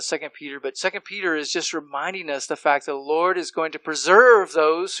different than 2 Peter, but 2 Peter is just reminding us the fact that the Lord is going to preserve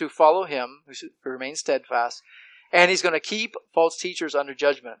those who follow him, who remain steadfast, and he's going to keep false teachers under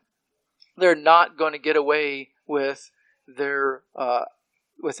judgment. They're not going to get away with their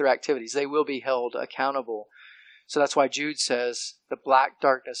activities. They will be held accountable. So that's why Jude says the black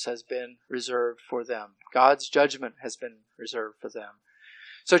darkness has been reserved for them. God's judgment has been reserved for them.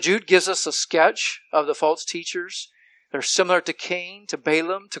 So Jude gives us a sketch of the false teachers. They're similar to Cain, to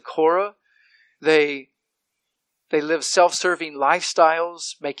Balaam, to Korah. They live self-serving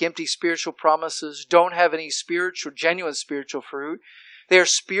lifestyles, make empty spiritual promises, don't have any genuine spiritual fruit. They are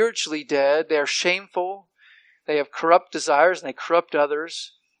spiritually dead. They are shameful. They have corrupt desires and they corrupt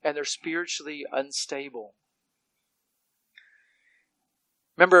others, and they're spiritually unstable.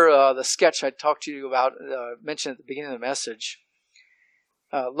 Remember the sketch I talked to you about, mentioned at the beginning of the message.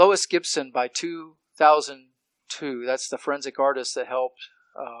 Lois Gibson, by 2002, that's the forensic artist that helped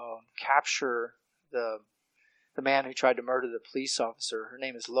capture the man who tried to murder the police officer. Her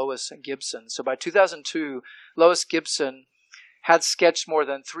name is Lois Gibson. So by 2002, Lois Gibson had sketched more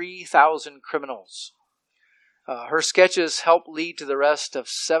than 3,000 criminals. Her sketches helped lead to the arrest of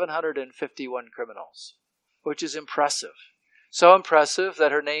 751 criminals, which is impressive. So impressive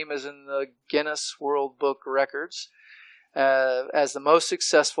that her name is in the Guinness World Book Records as the most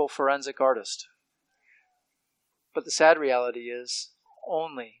successful forensic artist. But the sad reality is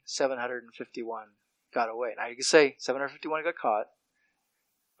only 751 got away. Now you can say 751 got caught,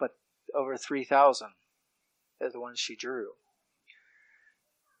 but over 3,000 are the ones she drew.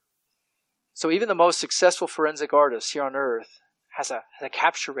 So even the most successful forensic artists here on earth has a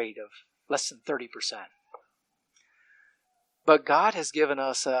capture rate of less than 30%. But God has given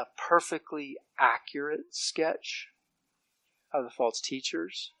us a perfectly accurate sketch of the false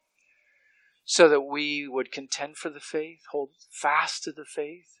teachers so that we would contend for the faith, hold fast to the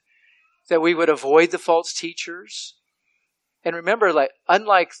faith, that we would avoid the false teachers. And remember,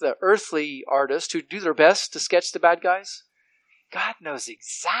 unlike the earthly artists who do their best to sketch the bad guys, God knows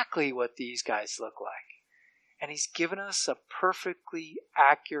exactly what these guys look like. And He's given us a perfectly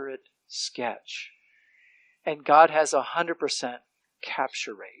accurate sketch. And God has 100%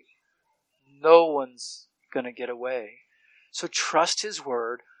 capture rate. No one's going to get away. So trust His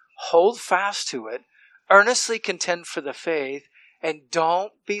word, hold fast to it, earnestly contend for the faith, and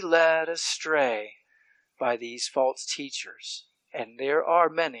don't be led astray by these false teachers. And there are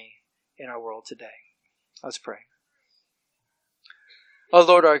many in our world today. Let's pray. Oh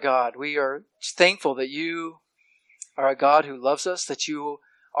Lord our God, we are thankful that You are a God who loves us, that You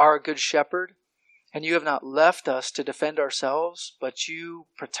are a good shepherd, and You have not left us to defend ourselves, but You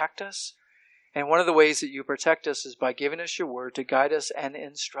protect us. And one of the ways that You protect us is by giving us Your word to guide us and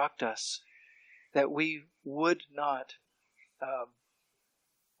instruct us, that we would not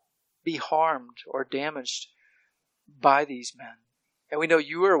be harmed or damaged by these men. And we know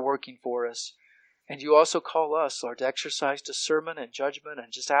You are working for us. And You also call us, Lord, to exercise discernment and judgment,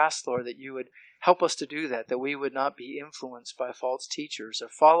 and just ask, Lord, that You would help us to do that we would not be influenced by false teachers or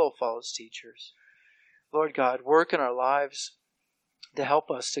follow false teachers. Lord God, work in our lives to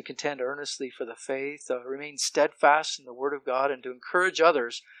help us to contend earnestly for the faith, to remain steadfast in the Word of God, and to encourage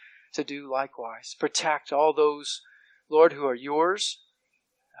others to do likewise. Protect all those, Lord, who are Yours.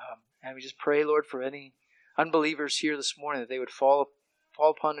 And we just pray, Lord, for any unbelievers here this morning, that they would fall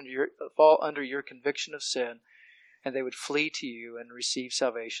under Your conviction of sin, and they would flee to You and receive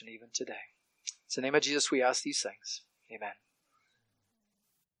salvation even today. In the name of Jesus we ask these things. Amen.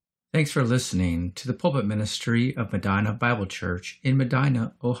 Thanks for listening to the pulpit ministry of Medina Bible Church in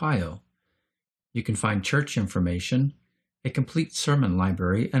Medina, Ohio. You can find church information, a complete sermon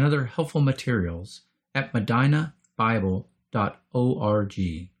library, and other helpful materials at medinabible.org.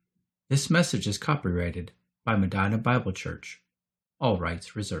 This message is copyrighted by Medina Bible Church. All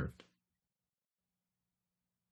rights reserved.